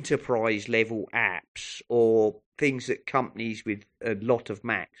enterprise level apps or things that companies with a lot of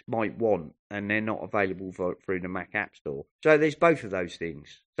Macs might want, and they're not available through the Mac App Store. So there's both of those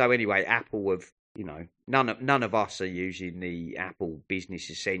things. So anyway, Apple have, none of us are using the Apple Business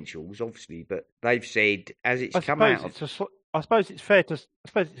Essentials, obviously, but they've said as it's come out. I suppose it's fair to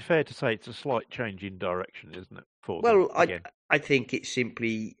say it's a slight change in direction, isn't it? I think it's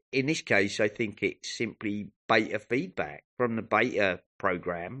simply, in this case, I think it's simply beta feedback from the beta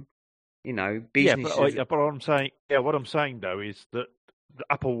program. Business. Yeah, but what I'm saying though is that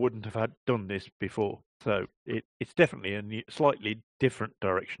Apple wouldn't have done this before, so it's definitely a slightly different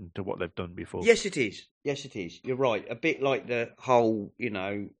direction to what they've done before. Yes, it is. You're right. A bit like the whole,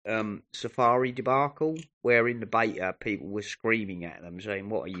 Safari debacle, where in the beta people were screaming at them, saying,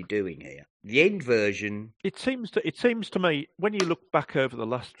 "What are you doing here?" The end version. It seems to me, when you look back over the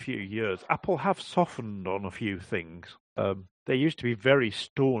last few years, Apple have softened on a few things. They used to be very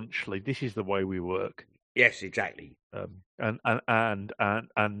staunchly, "This is the way we work." Yes, exactly. And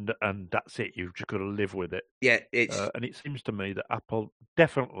that's it. You've just got to live with it. Yeah, and it seems to me that Apple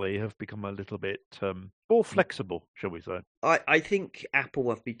definitely have become a little bit more flexible, shall we say? I think Apple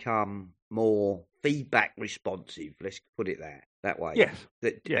have become more feedback responsive. Let's put it that way. Yes,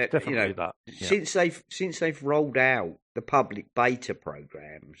 definitely that. Yeah. Since they've rolled out the public beta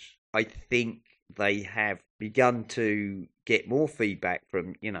programs, I think they have begun to get more feedback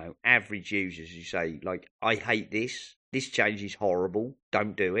from, average users who say, like, I hate this. This change is horrible.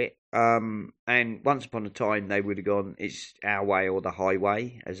 Don't do it. And once upon a time, they would have gone, it's our way or the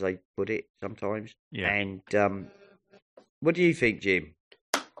highway, as they put it sometimes. Yeah. And what do you think, Jim?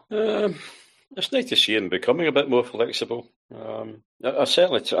 It's nice to see them becoming a bit more flexible. I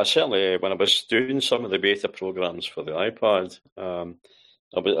certainly, when I was doing some of the beta programs for the iPad,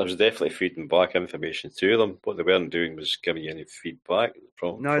 I was definitely feeding back information to them. What they weren't doing was giving you any feedback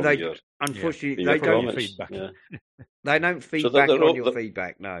from unfortunately, they don't. Feedback. Yeah. They don't feedback on your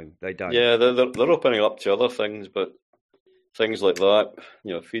feedback. No, they don't. Yeah, they're opening up to other things, but things like that,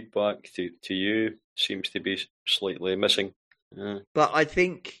 feedback to you seems to be slightly missing. Yeah. But I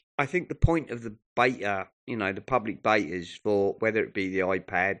think the point of the beta, the public betas, for whether it be the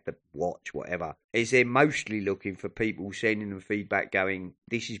iPad, the watch, whatever, is they're mostly looking for people sending them feedback going,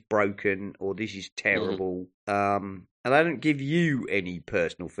 this is broken or this is terrible. Mm-hmm. And they don't give you any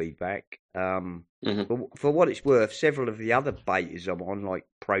personal feedback. Mm-hmm. For what it's worth, several of the other betas I'm on, like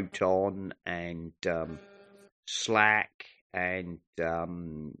Proton and Slack and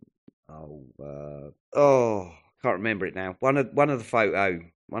can't remember it now. One of the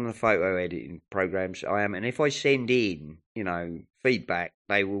photo editing programs I am, and if I send in, feedback,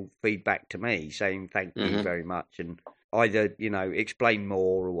 they will feed back to me saying thank you very much, and either explain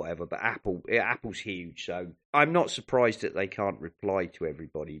more or whatever. But Apple's huge, so I'm not surprised that they can't reply to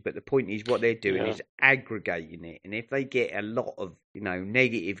everybody. But the point is, what they're doing is aggregating it, and if they get a lot of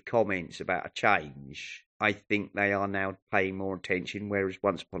negative comments about a change, I think they are now paying more attention, whereas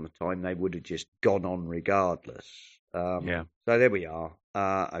once upon a time they would have just gone on regardless. So there we are.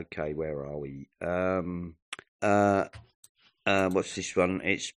 Okay, where are we? What's this one?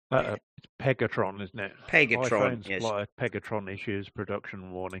 It's Pegatron, isn't it? Pegatron, yes. Pegatron issues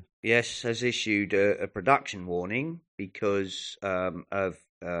production warning. Yes, has issued a production warning because of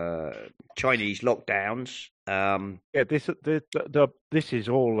Chinese lockdowns. This is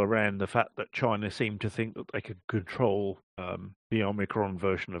all around the fact that China seemed to think that they could control the Omicron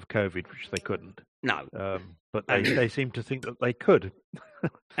version of COVID, which they couldn't. No. But they seem to think that they could.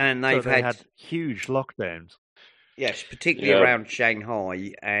 And they've had huge lockdowns. Yes, particularly around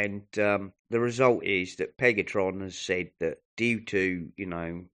Shanghai, and the result is that Pegatron has said that due to,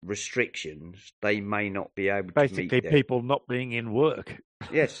 restrictions, they may not be able to Basically, meet their... people not being in work.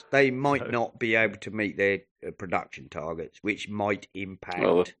 Yes, they might not be able to meet their production targets, which might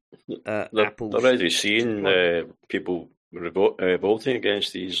impact Apple's... They're already seeing people revolting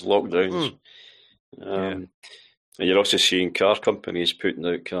against these lockdowns. And you're also seeing car companies putting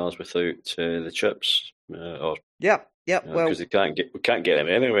out cars without the chips, well, because we can't get them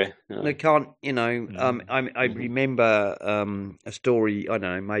anyway. They can't, I remember a story, I don't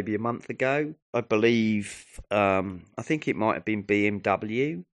know, maybe a month ago. I believe, I think it might have been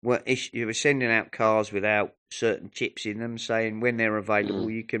BMW. You were sending out cars without certain chips in them, saying when they're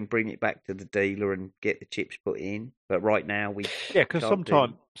available, you can bring it back to the dealer and get the chips put in. But right now, because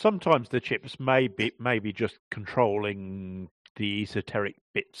sometimes the chips may be just controlling the esoteric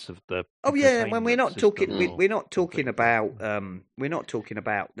bits of the... Oh yeah, when we're not talking, we're not talking about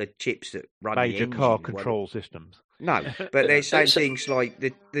the chips that run major the car control systems. No, but they're saying things like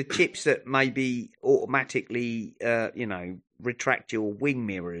the chips that maybe automatically, retract your wing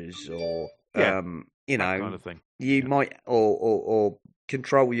mirrors or that kind of thing. You might or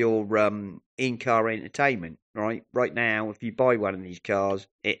control your in-car entertainment. Right now, if you buy one of these cars,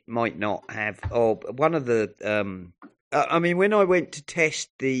 it might not have. Or one of the when I went to test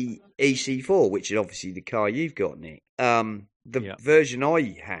the EC4, which is obviously the car you've got, Nick, the version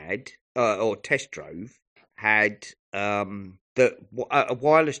I had or test drove had a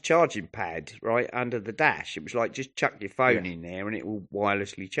wireless charging pad right under the dash. It was like just chuck your phone in there and it will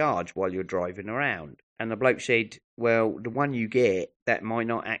wirelessly charge while you're driving around. And the bloke said, well, the one you get, that might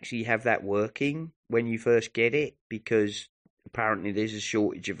not actually have that working when you first get it because apparently there's a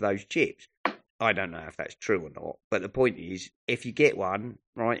shortage of those chips. I don't know if that's true or not, but the point is, if you get one,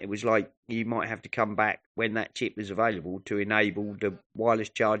 right, it was like you might have to come back when that chip is available to enable the wireless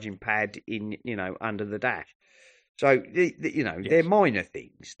charging pad in, under the dash. So, they're minor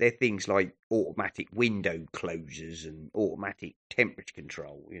things. They're things like automatic window closers and automatic temperature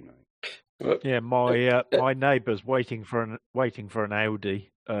control, Yeah, my neighbour's waiting for an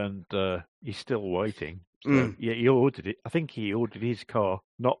Audi, and he's still waiting. So, he ordered it. I think he ordered his car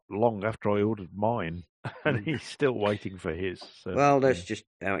not long after I ordered mine, and he's still waiting for his. So, well, that's just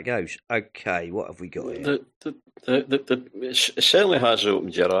how it goes. Okay, what have we got here? It certainly has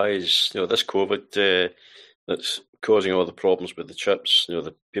opened your eyes. This COVID that's causing all the problems with the chips.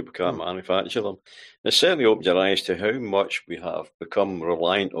 The people can't manufacture them. It certainly opened your eyes to how much we have become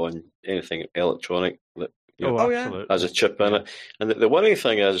reliant on anything electronic that has a chip in it. And the worrying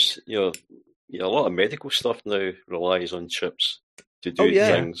thing is, a lot of medical stuff now relies on chips to do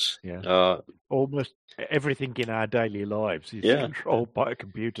things. Yeah. Almost everything in our daily lives is controlled by a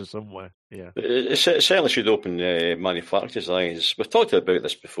computer somewhere. Yeah. It certainly should open manufacturers' eyes. We've talked about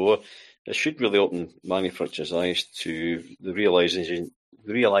this before. It should really open manufacturers' eyes to the realization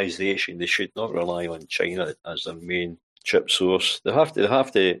they should not rely on China as their main chip source. They have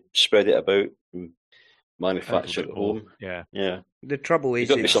to spread it about and manufacture at home. Yeah. The trouble is, there's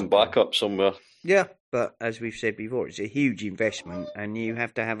got to be some backup somewhere. Yeah, but as we've said before, it's a huge investment, and you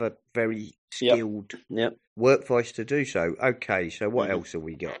have to have a very skilled workforce to do so. Okay, so what else have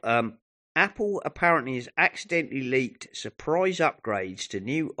we got? Apple apparently has accidentally leaked surprise upgrades to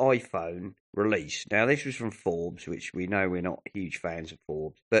new iPhone release. Now, this was from Forbes, which we know we're not huge fans of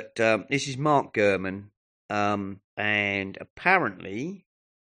Forbes, but this is Mark Gurman, and apparently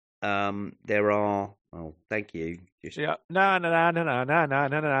there are. Oh, thank you. No. Definitely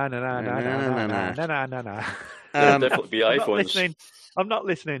be iPhones. I'm not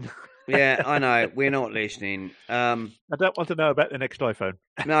listening. Yeah, I know. We're not listening. I don't want to know about the next iPhone.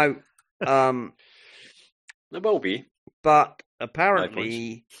 No. There will be. But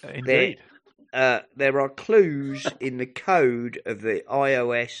apparently, there are clues in the code of the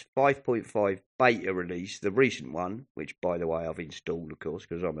iOS 5.5 beta release, the recent one, which, by the way, I've installed, of course,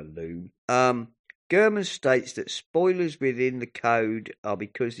 because I'm a loon. Gurman states that spoilers within the code are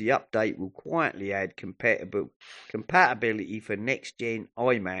because the update will quietly add compatibility for next-gen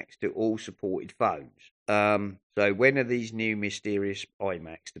iMacs to all supported phones. So when are these new mysterious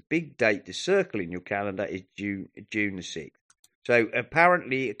iMacs? The big date to circle in your calendar is June the 6th. So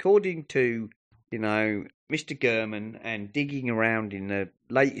apparently, according to, Mr. Gurman and digging around in the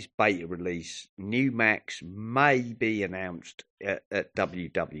latest beta release, new Macs may be announced at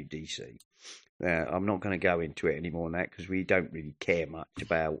WWDC. I'm not going to go into it any more than that because we don't really care much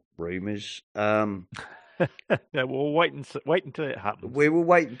about rumours. We'll wait until it happens. We will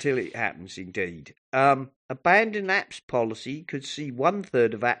wait until it happens, indeed. Abandoned apps policy could see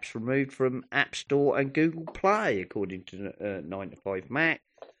 1/3 of apps removed from App Store and Google Play, according to 9to5Mac.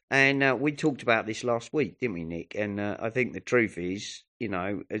 And we talked about this last week, didn't we, Nick? And I think the truth is,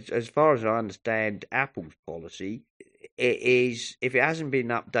 as far as I understand Apple's policy, it is if it hasn't been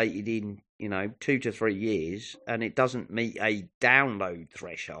updated in, 2 to 3 years and it doesn't meet a download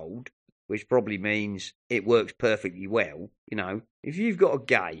threshold, which probably means it works perfectly well, if you've got a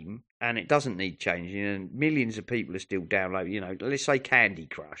game and it doesn't need changing and millions of people are still downloading, let's say Candy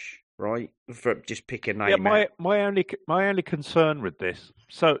Crush, right? For just pick a name. Yeah, my only concern with this.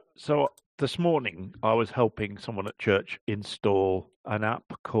 So this morning I was helping someone at church install an app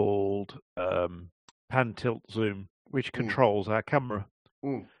called Pan Tilt Zoom, which controls our camera.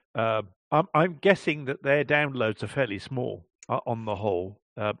 I'm guessing that their downloads are fairly small on the whole.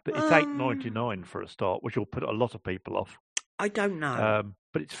 But it's $8.99 for a start, which will put a lot of people off. I don't know.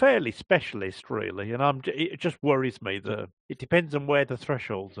 But it's fairly specialist, really, and it just worries me that it depends on where the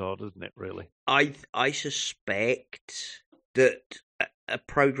thresholds are, doesn't it? Really, I suspect that a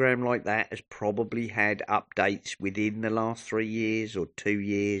program like that has probably had updates within the last 3 years or 2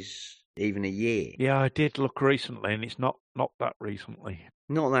 years, even a year. Yeah, I did look recently, and it's not that recently.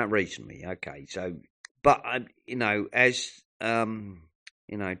 Not that recently, okay. So, but as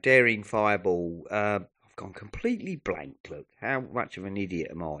Daring Fireball. I've gone completely blank. Look, how much of an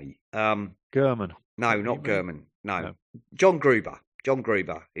idiot am I? Gurman. No, not Gurman. No. John Gruber. John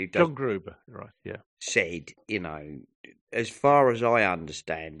Gruber. John Gruber, right, yeah. Said, as far as I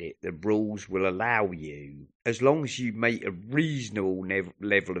understand it, the rules will allow you, as long as you make a reasonable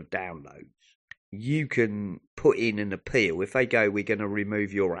level of downloads, you can put in an appeal. If they go, we're going to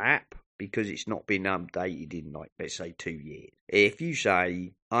remove your app because it's not been updated in, let's say 2 years. If you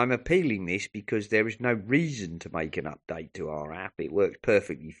say, I'm appealing this because there is no reason to make an update to our app, it works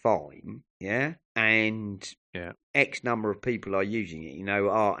perfectly fine, yeah? And X number of people are using it,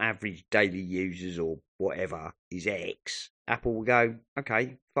 our average daily users or whatever is X, Apple will go,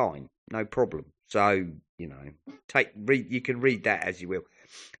 okay, fine, no problem. So, you can read that as you will.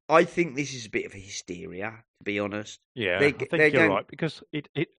 I think this is a bit of a hysteria, to be honest. Yeah, I think you're right, because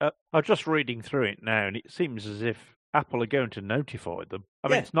I'm just reading through it now, and it seems as if Apple are going to notify them. I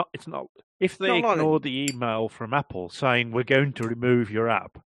mean, it's not. If they ignore the email from Apple saying we're going to remove your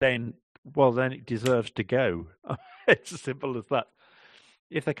app, then it deserves to go. It's as simple as that.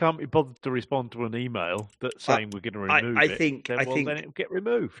 If they can't be bothered to respond to an email that's saying we're going to remove then it'll get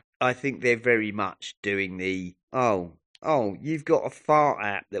removed. I think they're very much doing the you've got a fart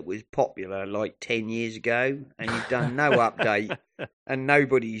app that was popular like 10 years ago, and you've done no update, and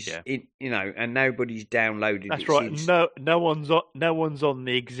nobody's and nobody's downloaded. That's it right. Since... No one's on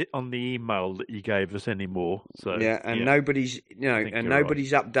the email that you gave us anymore. So nobody's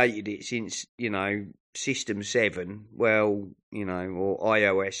nobody's updated it since System 7. Well, or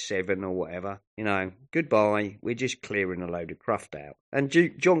iOS 7 or whatever. Goodbye. We're just clearing a load of cruft out. And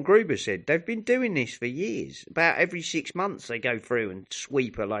John Gruber said they've been doing this for years. About every 6 months they go through and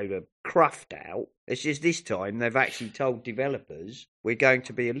sweep a load of cruft out. It's just this time they've actually told developers we're going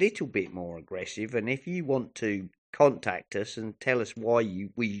to be a little bit more aggressive, and if you want to contact us and tell us why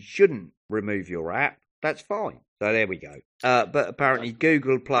we shouldn't remove your app, that's fine. So there we go. But apparently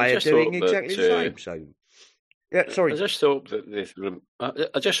Google Play are doing exactly the same. So, sorry. I just hope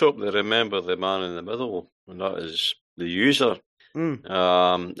they remember the man in the middle, and that is the user.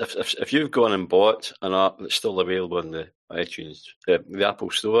 If you've gone and bought an app that's still available in the iTunes, the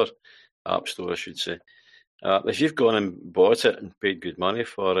Apple Store, App Store, I should say. If you've gone and bought it and paid good money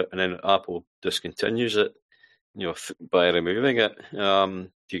for it, and then Apple discontinues it, by removing it, do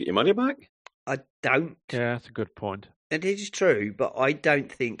you get your money back? I don't. Yeah, that's a good point. It is true, but I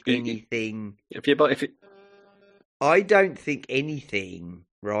don't think anything. I don't think anything,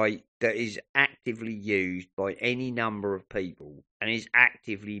 right, that is actively used by any number of people and is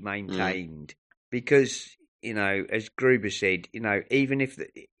actively maintained, because as Gruber said, even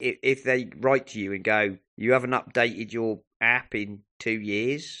if they write to you and go, you haven't updated your app in 2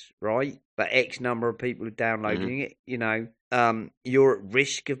 years, right? But X number of people are downloading it, you're at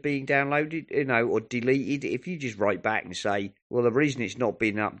risk of being downloaded, or deleted. If you just write back and say, well, the reason it's not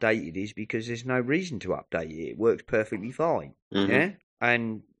been updated is because there's no reason to update it. It works perfectly fine. Yeah.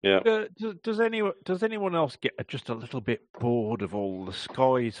 And does anyone else get just a little bit bored of all the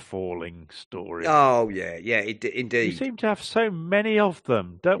skies falling stories? Oh yeah, indeed. You seem to have so many of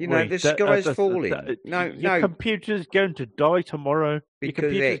them, don't we? The sky's falling. Your computer's going to die tomorrow. Your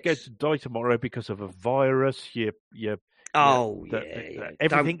computer's going to die tomorrow because of a virus.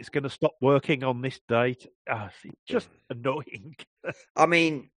 Everything's going to stop working on this date. It's just annoying. I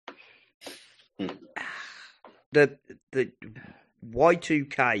mean, the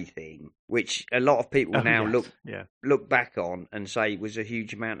Y2K thing which a lot of people now look back on and say was a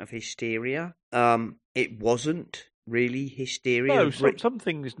huge amount of hysteria. It wasn't really hysteria. No, some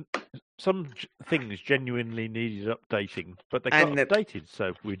things genuinely needed updating, but they got updated,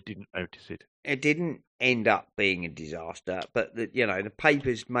 so we didn't notice it. It didn't end up being a disaster, but the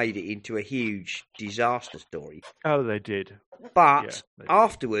papers made it into a huge disaster story. Oh, they did. But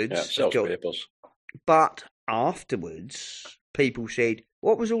afterwards, papers. But afterwards, people said,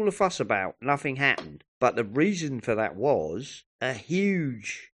 "What was all the fuss about? Nothing happened." But the reason for that was a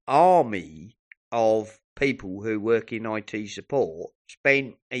huge army of people who work in IT support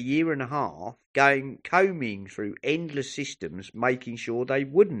spent a year and a half combing through endless systems, making sure they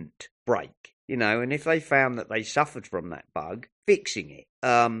wouldn't break. And if they found that they suffered from that bug, fixing it.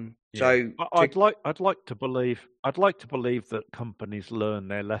 So I'd like to believe that companies learn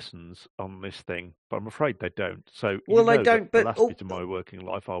their lessons on this thing, but I'm afraid they don't. So they don't. But the last bit of my working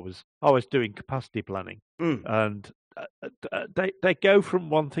life, I was doing capacity planning, and they go from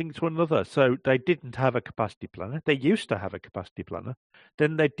one thing to another. So they didn't have a capacity planner. They used to have a capacity planner.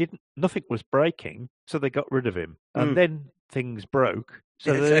 Then they didn't. Nothing was breaking, so they got rid of him. And then things broke.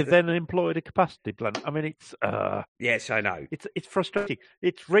 So they then employed a capacity planner. I mean, it's yes, I know. It's frustrating.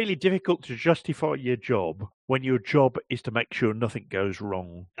 It's really difficult to justify your job when your job is to make sure nothing goes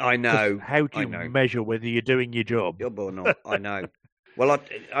wrong. I know. How do you measure whether you're doing your job? Job or not? I know. Well,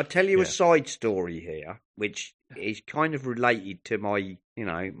 I'll tell you a side story here, which is kind of related to my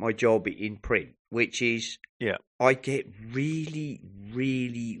job in print, which is I get really,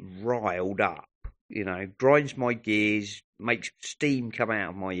 really riled up. Grinds my gears, makes steam come out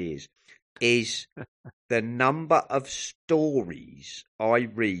of my ears, is the number of stories I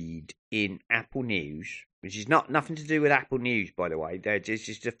read in Apple News, which is nothing to do with Apple News, by the way. It's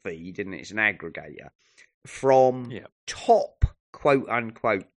just a feed and it's an aggregator from top, quote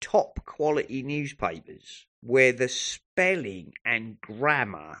unquote, top quality newspapers where the spelling and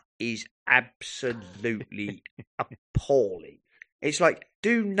grammar is absolutely appalling. It's like,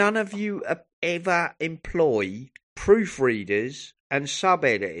 do none of you ever employ proofreaders and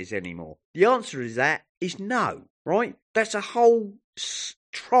sub-editors anymore? The answer is no, right? That's a whole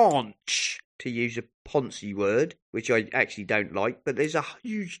tranche, to use a Ponzi word, which I actually don't like, but there's a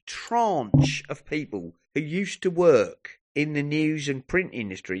huge tranche of people who used to work in the news and print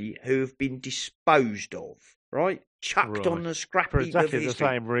industry who have been disposed of, right? Chucked on the scrap heap of history. Exactly the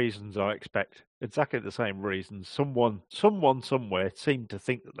same reasons, I expect. Exactly the same reasons. Someone somewhere seemed to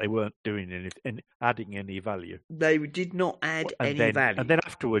think that they weren't doing anything, adding any value. They did not add any value. And then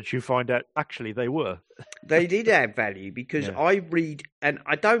afterwards you find out actually they were. They did add value because I read, and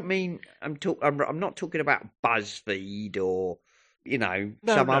I don't mean I'm not talking about BuzzFeed or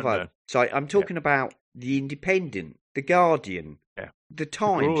some other site. I'm talking about the Independent, the Guardian, the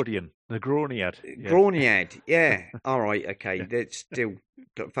Times, the Groniad. Groniad, yeah. All right, okay. That's still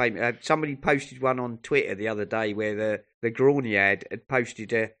famous. Somebody posted one on Twitter the other day where the Groniad had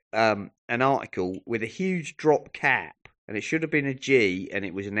posted an article with a huge drop cap, and it should have been a G, and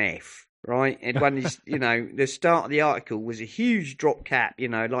it was an F. Right, and one is, the start of the article was a huge drop cap,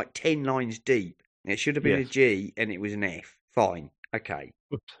 like 10 lines deep. It should have been a G, and it was an F. Fine, okay.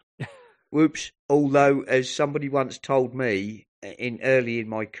 Whoops. Although, as somebody once told me early in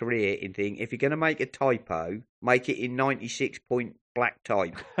my career if you're going to make a typo, make it in 96-point black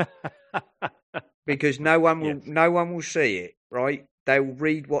type, because no one will see it. Right? They'll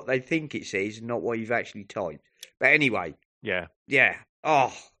read what they think it says, and not what you've actually typed. But anyway, yeah.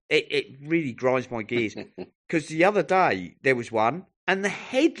 Oh, it really grinds my gears because the other day there was one, and the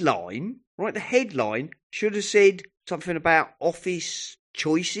headline should have said something about office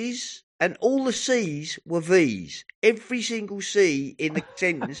choices. And all the C's were V's. Every single C in the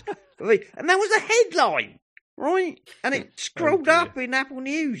sentence was V. And that was the headline, right? And it scrolled up in Apple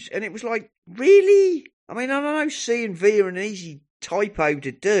News. And it was like, really? I mean, I don't know, C and V are an easy typo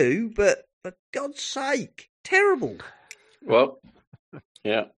to do, but for God's sake, terrible. Well,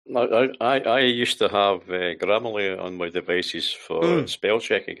 yeah. I used to have Grammarly on my devices for spell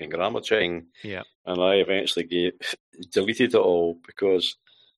checking and grammar checking. Yeah. And I eventually deleted it all because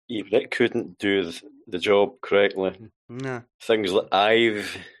it couldn't do the job correctly. No. Things like it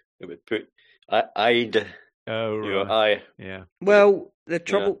would put I'd. Oh, right. Yeah. Well, the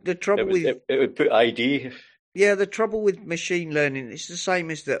trouble with it would put ID. Yeah, the trouble with machine learning, it's the same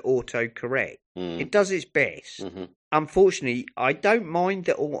as the autocorrect. It does its best. Mm-hmm. Unfortunately, I don't mind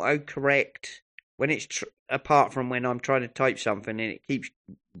the autocorrect when it's apart from when I'm trying to type something and it keeps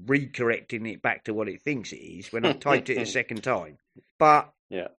recorrecting it back to what it thinks it is when I've typed it a second time. But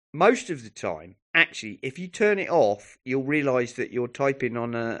most of the time, actually, if you turn it off, you'll realise that your typing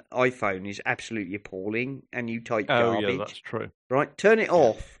on an iPhone is absolutely appalling, and you type garbage. Yeah, that's true. Right, turn it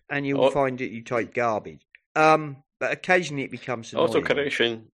off, and you'll find that you type garbage. But occasionally it becomes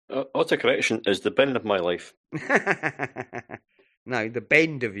annoying. Autocorrection is the bin of my life. No, the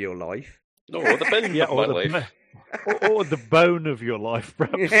bend of your life. No, the bin of my life. Or the bone of your life,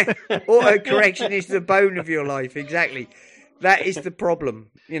 perhaps. Autocorrection is the bone of your life, exactly. That is the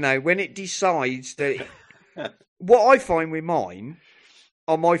problem. When it decides that... What I find with mine,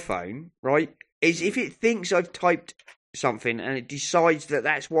 on my phone, right, is if it thinks I've typed something and it decides that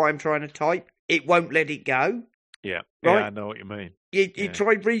that's what I'm trying to type, it won't let it go. Yeah, right? Yeah, I know what you mean. You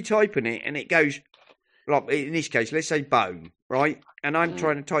try retyping it and it goes, like in this case, let's say bone, right? And I'm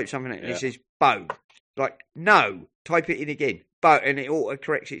trying to type something and it says bone. Like, no, type it in again. Bone, and it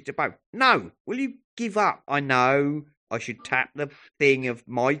auto-corrects it to bone. No, will you give up? I know I should tap the thing of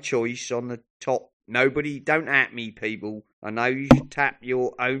my choice on the top. Nobody, don't at me, people. I know you should tap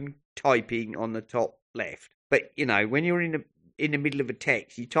your own typing on the top left. But, when you're in the middle of a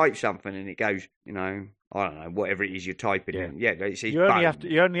text, you type something and it goes, I don't know, whatever it is you're typing. Yeah, It says you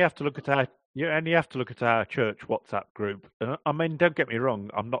only have to look at our church WhatsApp group. I mean, don't get me wrong.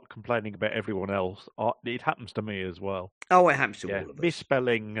 I'm not complaining about everyone else. It happens to me as well. Oh, it happens to all of us.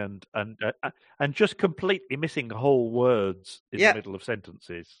 Misspelling and just completely missing whole words in the middle of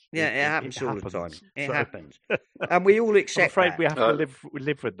sentences. Yeah, it happens all the time. It happens, and we all accept. I'm afraid that. we have to live. We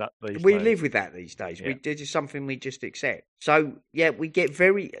live with that these days. We live with that these days. Yeah. It is something we just accept. So we get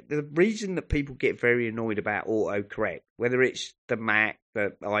the reason that people get very annoyed about autocorrect, whether it's the Mac,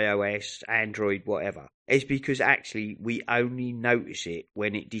 the iOS, Android, whatever, is because actually we only notice it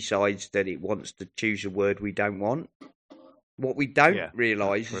when it decides that it wants to choose a word we don't want. What we don't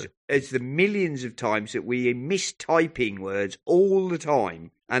realise is the millions of times that we miss typing words all the time,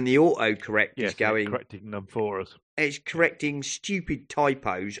 and the autocorrect is going correcting them for us. It's correcting stupid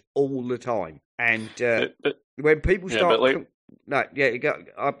typos all the time, and when people start,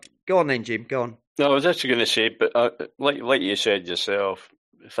 go on then, Jim. Go on. No, I was actually going to say, but like you said yourself,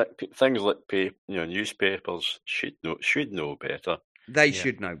 things like newspapers should know better. They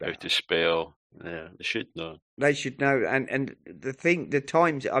should know better how to spell. Yeah, they should know. They should know, and the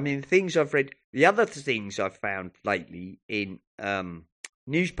things I've read, the other things I've found lately in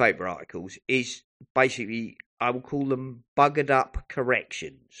newspaper articles is basically, I will call them buggered up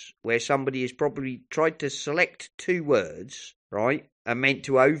corrections, where somebody has probably tried to select two words, right, and meant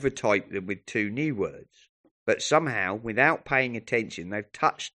to overtype them with two new words, but somehow, without paying attention, they've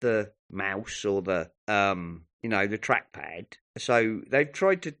touched the mouse or the trackpad. So they've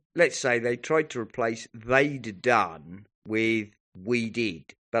tried to, let's say they tried to replace they'd done with we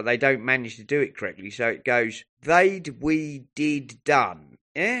did, but they don't manage to do it correctly. So it goes, we did done.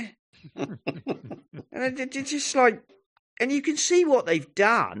 Yeah? And it's just like, and you can see what they've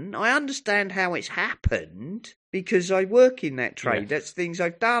done. I understand how it's happened because I work in that trade. Yeah. That's things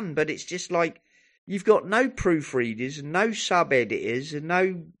I've done, but it's just like, you've got no proofreaders and no sub-editors and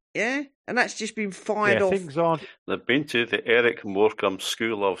no... Yeah, and that's just been fired off. Things aren't. They've been to the Eric Morecambe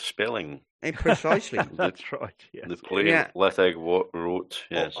School of Spelling. Precisely. That's right. Yes. The play Lithig wrote.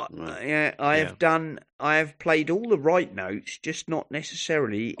 Yes. I have played all the right notes, just not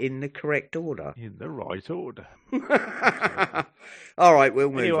necessarily in the correct order. In the right order. All right,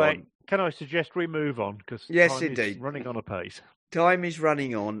 we'll move on. Can I suggest we move on? Because yes, indeed, is running on a pace. Time is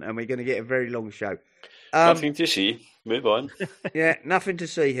running on, and we're going to get a very long show. Nothing to see. Move on. Yeah, nothing to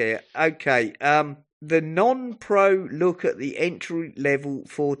see here. Okay. The non-pro look at the entry-level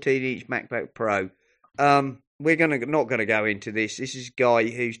 14-inch MacBook Pro. We're not going to go into this. This is a guy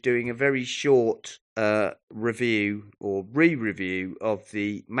who's doing a very short review or re-review of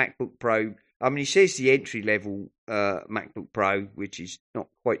the MacBook Pro. I mean, he says the entry-level MacBook Pro, which is not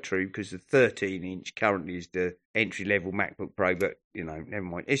quite true because the 13-inch currently is the entry-level MacBook Pro. But never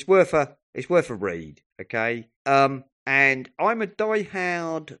mind. It's worth a read. Okay. And I'm a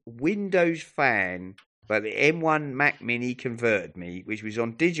die-hard Windows fan, but the M1 Mac Mini converted me, which was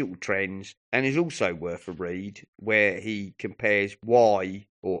on Digital Trends, and is also worth a read, where he compares why,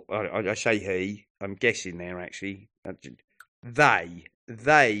 or I say he, I'm guessing there actually,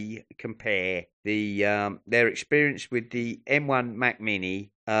 they compare their experience with the M1 Mac Mini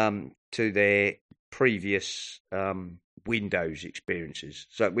to their previous Windows experiences.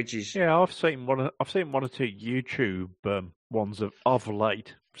 So, which is I've seen one or two YouTube ones of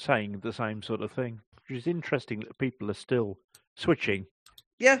late saying the same sort of thing, which is interesting that people are still switching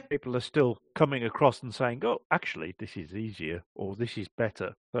Yeah. people are still coming across and saying, "Oh, actually, this is easier," or "This is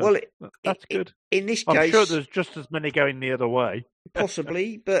better." So Well, that's good. in this I'm case, sure there's just as many going the other way.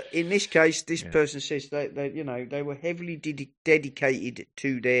 possibly, but in this case, this Yeah. person says they were heavily dedicated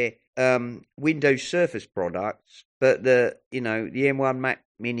to their Windows Surface products, but the M1 Mac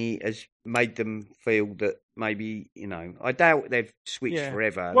Mini has made them feel that maybe I doubt they've switched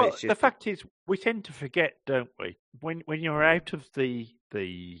forever. Well, the fact is, we tend to forget, don't we? When you're out of the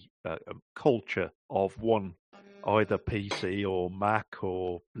culture of one, either PC or Mac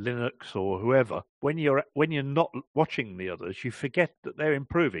or Linux or whoever, when you're not watching the others, you forget that they're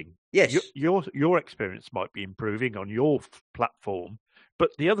improving. Yes, your experience might be improving on your platform, but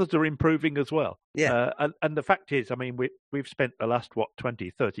the others are improving as well. Yeah. And the fact is, I mean, we've spent the last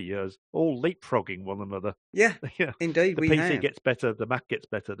 20, 30 years all leapfrogging one another. Yeah, Yeah. indeed, The we PC have. gets better, the Mac gets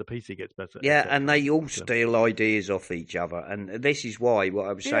better, the PC gets better. Yeah, etc. and they all steal ideas off each other. And this is why what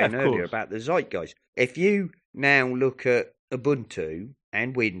I was saying of earlier course. about the zeitgeist. If you now look at Ubuntu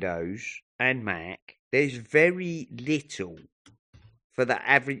and Windows and Mac, there's very little for the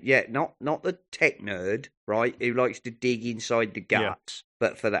average, not the tech nerd, right, who likes to dig inside the guts,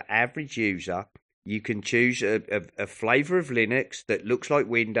 but for the average user, you can choose a flavour of Linux that looks like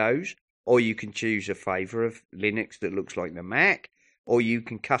Windows, or you can choose a flavour of Linux that looks like the Mac, or you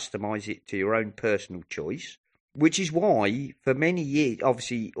can customise it to your own personal choice, which is why, for many years,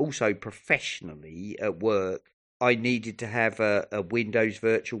 obviously also professionally at work, I needed to have a Windows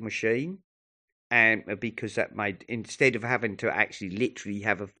virtual machine. And because that made, instead of having to actually literally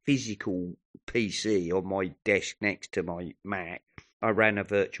have a physical PC on my desk next to my Mac, I ran a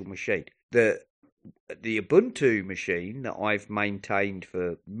virtual machine. The Ubuntu machine that I've maintained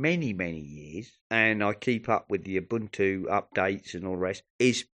for many, many years, and I keep up with the Ubuntu updates and all the rest,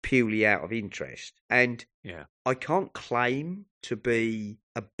 is purely out of interest. And I can't claim to be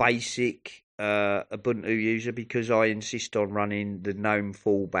a basic Ubuntu user because I insist on running the GNOME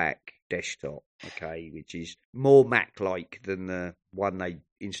fallback desktop, which is more Mac-like than the one they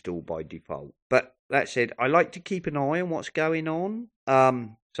install by default. But that said, I like to keep an eye on what's going on.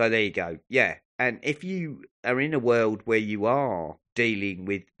 So there you go. Yeah. And if you are in a world where you are dealing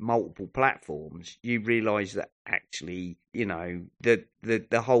with multiple platforms, you realise that actually,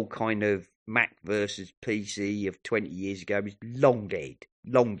 the whole kind of Mac versus PC of 20 years ago is long dead.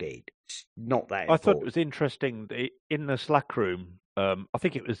 It's not that important. I thought it was interesting in the Slack room. I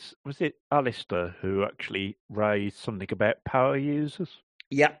think it was it Alistair who actually raised something about power users.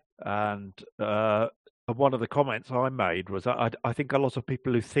 Yeah. And one of the comments I made was I think a lot of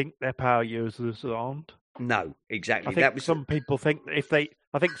people who think they're power users aren't. No, exactly. I think some people think that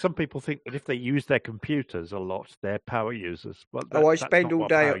if they use their computers a lot, they're power users. But I spend all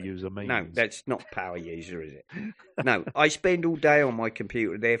day. Power user means. No, that's not power user, is it? No, I spend all day on my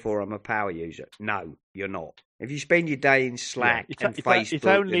computer, therefore I'm a power user. No, you're not. If you spend your day in Slack and Facebook, it's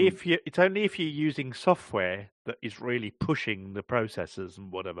only if you're using software that is really pushing the processors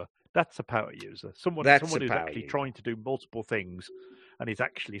and whatever. That's a power user. Someone who's actually trying to do multiple things and is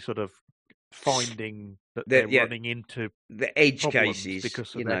actually sort of finding that they're running into the edge cases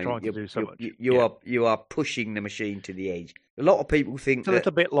because they're trying to do so much. You are pushing the machine to the edge. A lot of people think it's a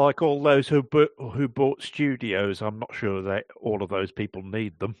little bit like all those who bought studios. I'm not sure that all of those people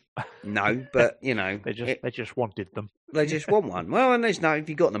need them. No, but they just wanted them. They just want one. Well, and if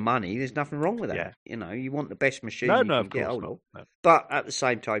you've got the money, there's nothing wrong with that. Yeah. You want the best machine you can get hold of. No. But at the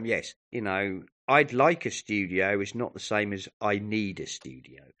same time, yes, I'd like a studio. It's not the same as I need a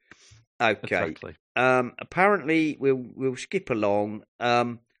studio. Okay. Exactly. Apparently, we'll skip along.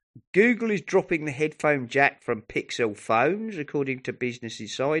 Google is dropping the headphone jack from Pixel phones, according to Business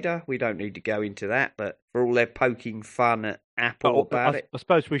Insider. We don't need to go into that, but for all their poking fun at Apple about it, I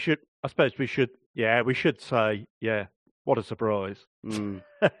suppose we should. Yeah, we should say, what a surprise. Because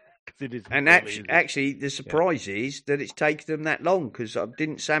it is. And actually, the surprise is that it's taken them that long. Because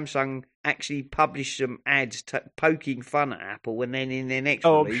didn't Samsung actually publish some ads poking fun at Apple, and then in their next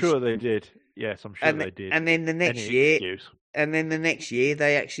release, I'm sure they did. Yes, I'm sure they did. And then the next year,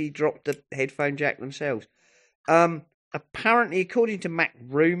 they actually dropped the headphone jack themselves. Apparently, according to Mac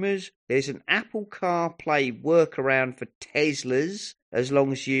Rumors, there's an Apple CarPlay workaround for Teslas, as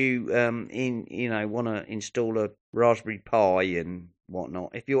long as you want to install a Raspberry Pi and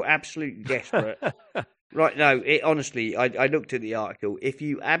whatnot. If you're absolutely desperate, right? No, honestly, I looked at the article. If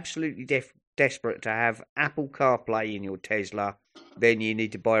you absolutely desperate to have Apple CarPlay in your Tesla, then you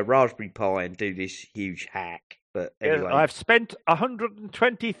need to buy a Raspberry Pi and do this huge hack. But anyway, I've spent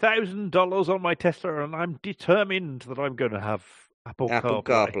 $120,000 on my Tesla, and I'm determined that I'm going to have Apple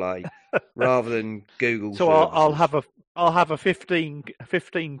CarPlay rather than Google. So I'll have I'll have a 15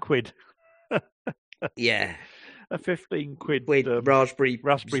 quid. Yeah. A 15 quid Raspberry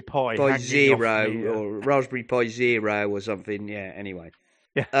Pi Pi hanging Zero off the, or Raspberry Pi Zero or something. Yeah. Anyway,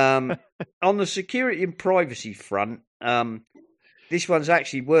 yeah. on the security and privacy front, this one's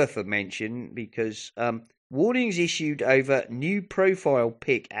actually worth a mention because warnings issued over new profile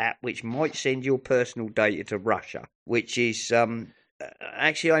pic app which might send your personal data to Russia. Which is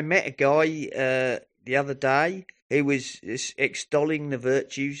actually, I met a guy the other day who was extolling the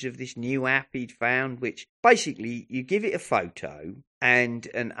virtues of this new app he'd found, which basically you give it a photo and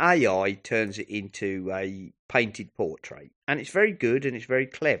an AI turns it into a painted portrait. And it's very good and it's very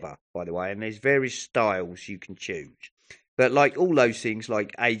clever, by the way, and there's various styles you can choose. But like all those things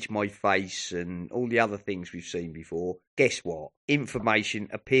like Age My Face and all the other things we've seen before, guess what? Information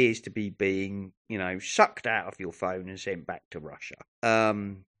appears to be being, sucked out of your phone and sent back to Russia.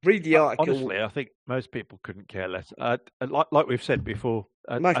 Read the article. Honestly, I think most people couldn't care less. Like we've said before,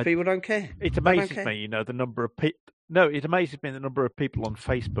 most people don't care. It amazes me, the number of people. No, it amazes me the number of people on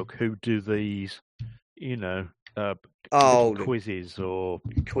Facebook who do these, quizzes or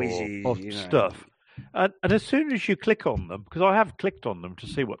stuff. And as soon as you click on them, because I have clicked on them to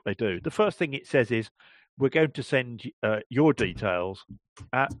see what they do, the first thing it says is, we're going to send your details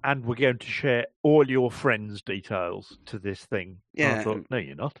and we're going to share all your friends' details to this thing. Yeah. And I thought, no,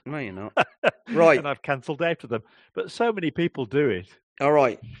 you're not. No, you're not. Right. And I've cancelled out of them. But so many people do it. All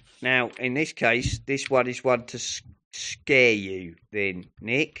right. Now, in this case, this one is one to scare you then,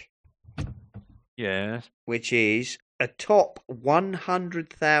 Nick. Yes. Which is a top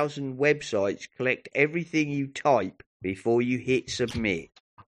 100,000 websites collect everything you type before you hit submit.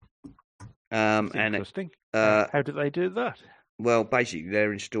 Interesting. How do they do that? Well, basically,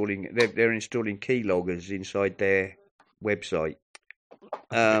 they're installing keyloggers inside their website.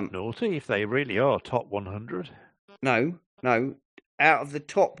 Naughty if they really are top 100. No. Out of the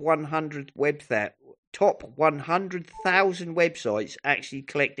top 100 top 100,000 websites actually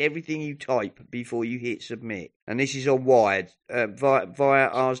collect everything you type before you hit submit, and this is on Wired via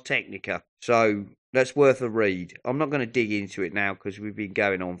Ars Technica. So that's worth a read. I'm not going to dig into it now because we've been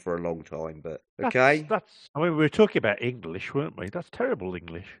going on for a long time. But okay, we were talking about English, weren't we? That's terrible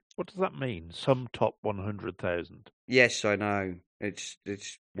English. What does that mean? Some top 100,000. Yes, I know. It's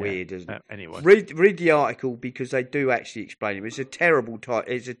weird, isn't it? Anyway, read the article because they do actually explain it. It's a terrible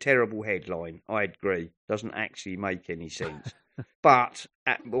It's a terrible headline. I agree. Doesn't actually make any sense. But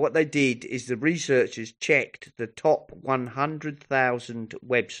what they did is the researchers checked the top 100,000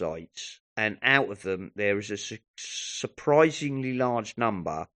 websites, and out of them there is a surprisingly large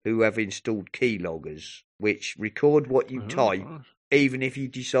number who have installed keyloggers, which record what you type. Even if you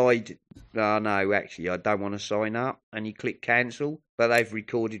decide, no, actually, I don't want to sign up, and you click cancel, but they've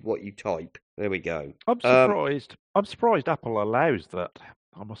recorded what you type. There we go. I'm surprised. I'm surprised Apple allows that,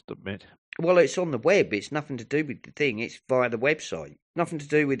 I must admit. Well, it's on the web. It's nothing to do with the thing. It's via the website. Nothing to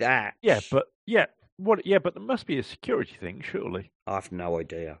do with apps. But there must be a security thing, surely. I have no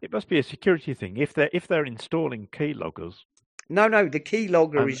idea. It must be a security thing if they're installing keyloggers. No, the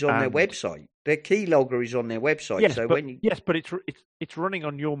keylogger is on their website. Their keylogger is on their website. Yes, so but, when you... yes, but it's running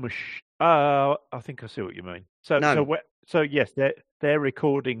on your machine. I think I see what you mean. So yes, they're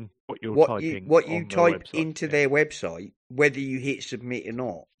recording what you're typing. What you type website, into their website, whether you hit submit or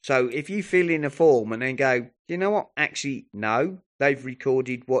not. So if you fill in a form and then go, you know what? Actually, no. They've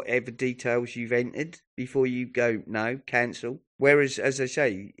recorded whatever details you've entered before you go, no, cancel. Whereas, as I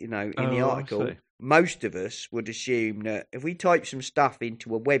say, in the article, most of us would assume that if we type some stuff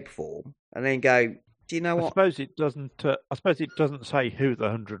into a web form and then go, do you know what? I suppose it doesn't say who the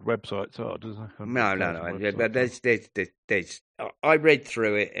 100 websites are, does it? No. But there's. I read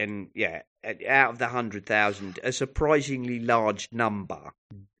through it, and out of the 100,000, a surprisingly large number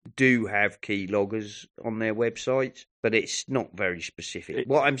do have keyloggers on their websites, but it's not very specific.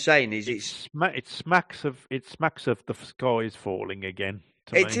 What I'm saying is, it smacks of the skies falling again.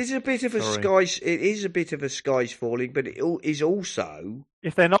 It is a bit of a skies. It is a bit of a skies falling, but it is also.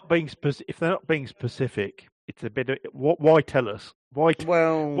 If they're not being specific, it's a bit of. Why tell us? Why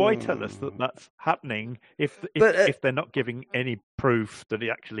tell us that that's happening if they're not giving any proof that it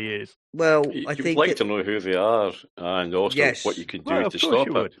actually is? Well, I think you'd like to know who they are and also what you can do to stop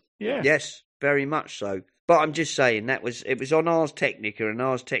it. Yeah. Yes, very much so. But I'm just saying it was on Ars Technica, and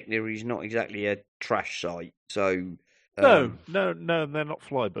Ars Technica is not exactly a trash site. So no, they're not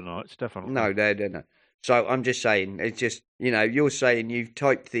fly-by-nights, definitely. No, they're not. So I'm just saying, it's just, you're saying you've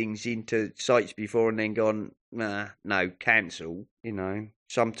typed things into sites before and then gone, no, cancel.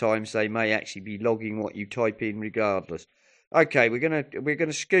 Sometimes they may actually be logging what you type in regardless. Okay, we're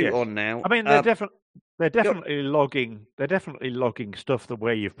gonna scoot on now. I mean, They're definitely logging. They're definitely logging stuff the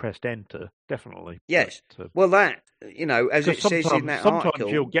way you've pressed enter. Definitely. Yes. But, Well, that, as it says in that sometimes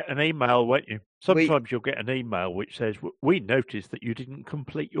article, you'll get an email, won't you? Sometimes you'll get an email which says, "We noticed that you didn't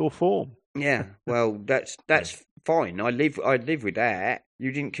complete your form." Yeah. Well, that's fine. I live with that.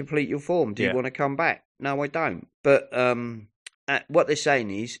 You didn't complete your form. Do you want to come back? No, I don't. But what they're saying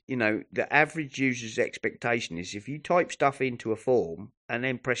is, the average user's expectation is if you type stuff into a form and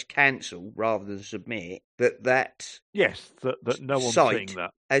then press cancel rather than submit, that yes, that no one's site seeing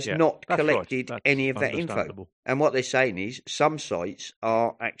that has not collected That's any of that info. And what they're saying is some sites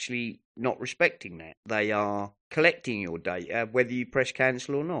are actually not respecting that. They are collecting your data whether you press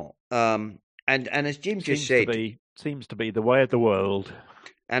cancel or not. And as Jim just said, seems to be the way of the world.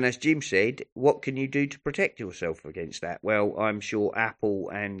 And as Jim said, what can you do to protect yourself against that? Well, I'm sure Apple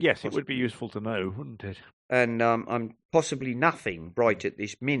and... Yes, it would be useful to know, wouldn't it? And I'm possibly nothing right at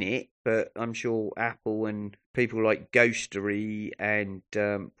this minute, but I'm sure Apple and people like Ghostery and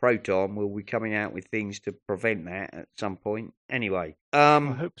Proton will be coming out with things to prevent that at some point. Anyway. I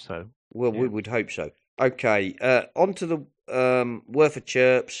hope so. Well, we would hope so. Okay, on to the Worth of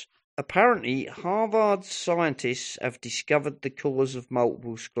Chirps. Apparently, Harvard scientists have discovered the cause of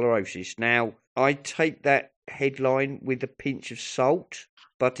multiple sclerosis. Now, I take that headline with a pinch of salt,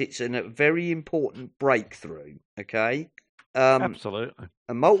 but it's a very important breakthrough, okay? Absolutely.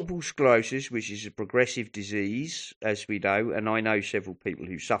 A multiple sclerosis, which is a progressive disease, as we know, and I know several people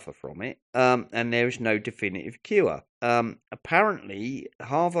who suffer from it, and there is no definitive cure. Apparently,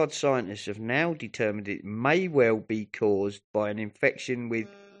 Harvard scientists have now determined it may well be caused by an infection with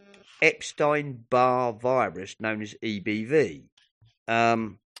Epstein-Barr virus, known as EBV.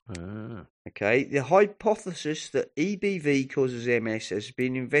 Okay, the hypothesis that EBV causes MS has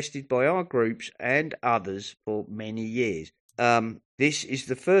been investigated by our groups and others for many years. This is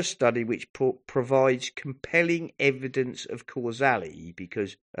the first study which provides compelling evidence of causality,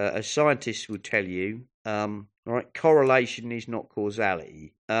 because as scientists will tell you, right, correlation is not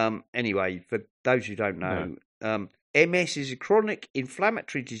causality. Anyway, for those who don't know, MS is a chronic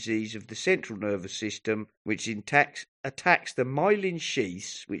inflammatory disease of the central nervous system which attacks the myelin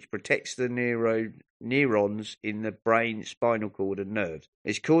sheaths, which protects the neurons in the brain, spinal cord and nerves.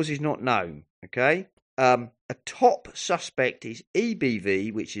 Its cause is not known, okay? A top suspect is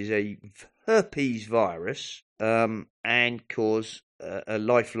EBV, which is a herpes virus, and cause a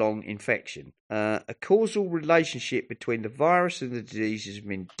lifelong infection. A causal relationship between the virus and the disease has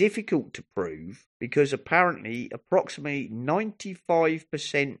been difficult to prove because apparently approximately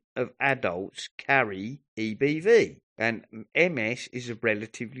 95% of adults carry EBV, and MS is a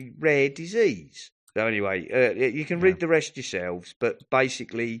relatively rare disease. So anyway, you can read the rest yourselves, but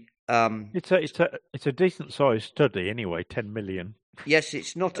basically... It's a decent sized study anyway, 10 million. Yes,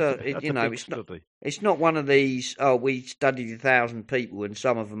 it's not it's not one of these. Oh, we studied 1,000 people and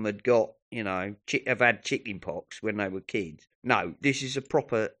some of them had got have had chicken pox when they were kids. No, this is a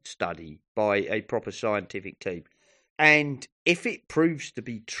proper study by a proper scientific team, and if it proves to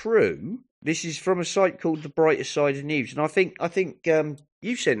be true, this is from a site called The Brighter Side of News, and I think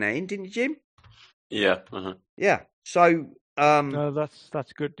you sent that in, didn't you, Jim? Yeah. Yeah. So. No,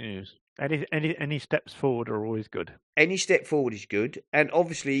 that's good news. Any steps forward are always good. Any step forward is good, and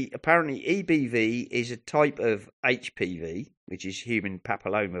obviously, apparently, EBV is a type of HPV, which is human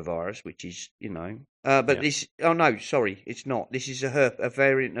papillomavirus, which is this. Oh no, sorry, it's not. This is a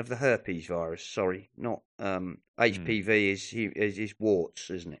variant of the herpes virus. Sorry, not HPV is warts,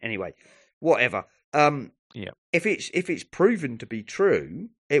 isn't it? Anyway, whatever. If it's proven to be true,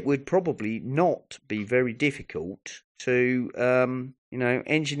 it would probably not be very difficult to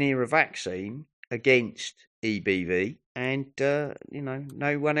engineer a vaccine against EBV, and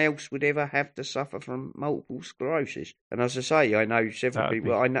no one else would ever have to suffer from multiple sclerosis. And as I say, I know several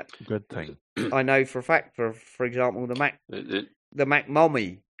people. I know good thing. I know for a fact, for example, the Mac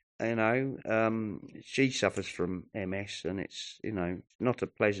Mommy. She suffers from MS, and it's not a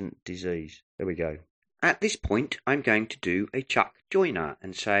pleasant disease. There we go. At this point, I'm going to do a Chuck Joiner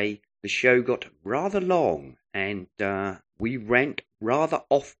and say the show got rather long and we went rather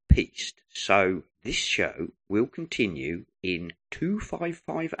off-piste. So this show will continue in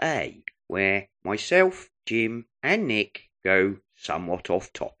 255A, where myself, Jim and Nick go somewhat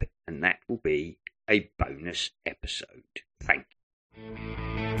off-topic, and that will be a bonus episode. Thank you.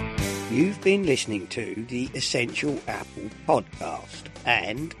 You've been listening to the Essential Apple podcast,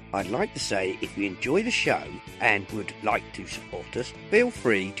 and I'd like to say if you enjoy the show and would like to support us, feel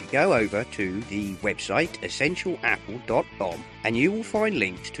free to go over to the website essentialapple.com and you will find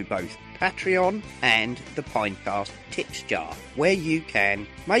links to both Patreon and the Pinecast Tips Jar, where you can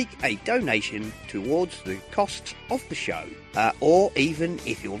make a donation towards the costs of the show, or even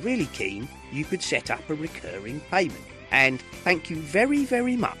if you're really keen, you could set up a recurring payment. And thank you very,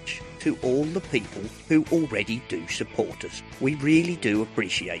 very much to all the people who already do support us. We really do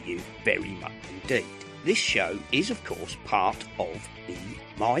appreciate you very much indeed. This show is, of course, part of the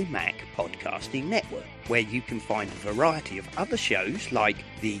My Mac podcasting network, where you can find a variety of other shows like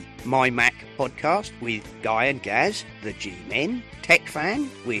the My Mac podcast with Guy and Gaz, the G-Men, Tech Fan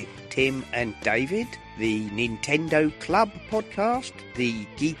with Tim and David, the Nintendo Club podcast, the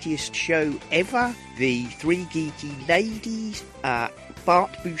geekiest show ever, the Three Geeky Ladies,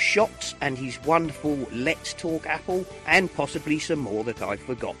 Bart Bouchot's and his wonderful Let's Talk Apple, and possibly some more that I've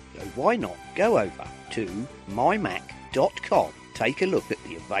forgotten. So why not go over to mymac.com, take a look at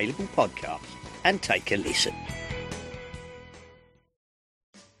the available podcasts, and take a listen.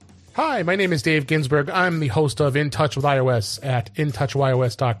 Hi, my name is Dave Ginsburg. I'm the host of In Touch with iOS at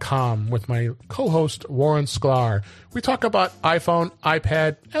intouchwithIOS.com with my co-host Warren Sklar. We talk about iPhone,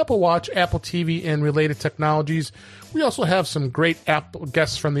 iPad, Apple Watch, Apple TV, and related technologies. We also have some great Apple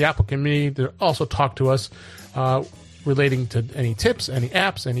guests from the Apple community that also talk to us relating to any tips, any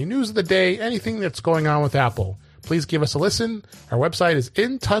apps, any news of the day, anything that's going on with Apple. Please give us a listen. Our website is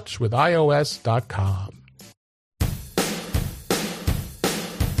intouchwithios.com.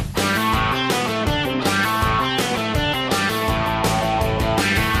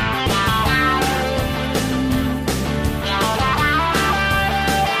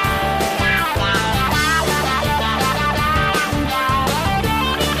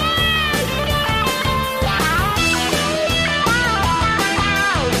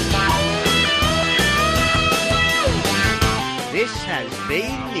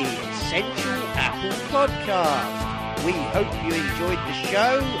 Been the Essential Apple podcast. We hope you enjoyed the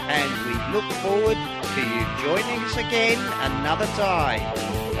show and we look forward to you joining us again another time.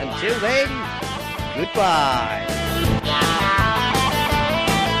 Until then, goodbye.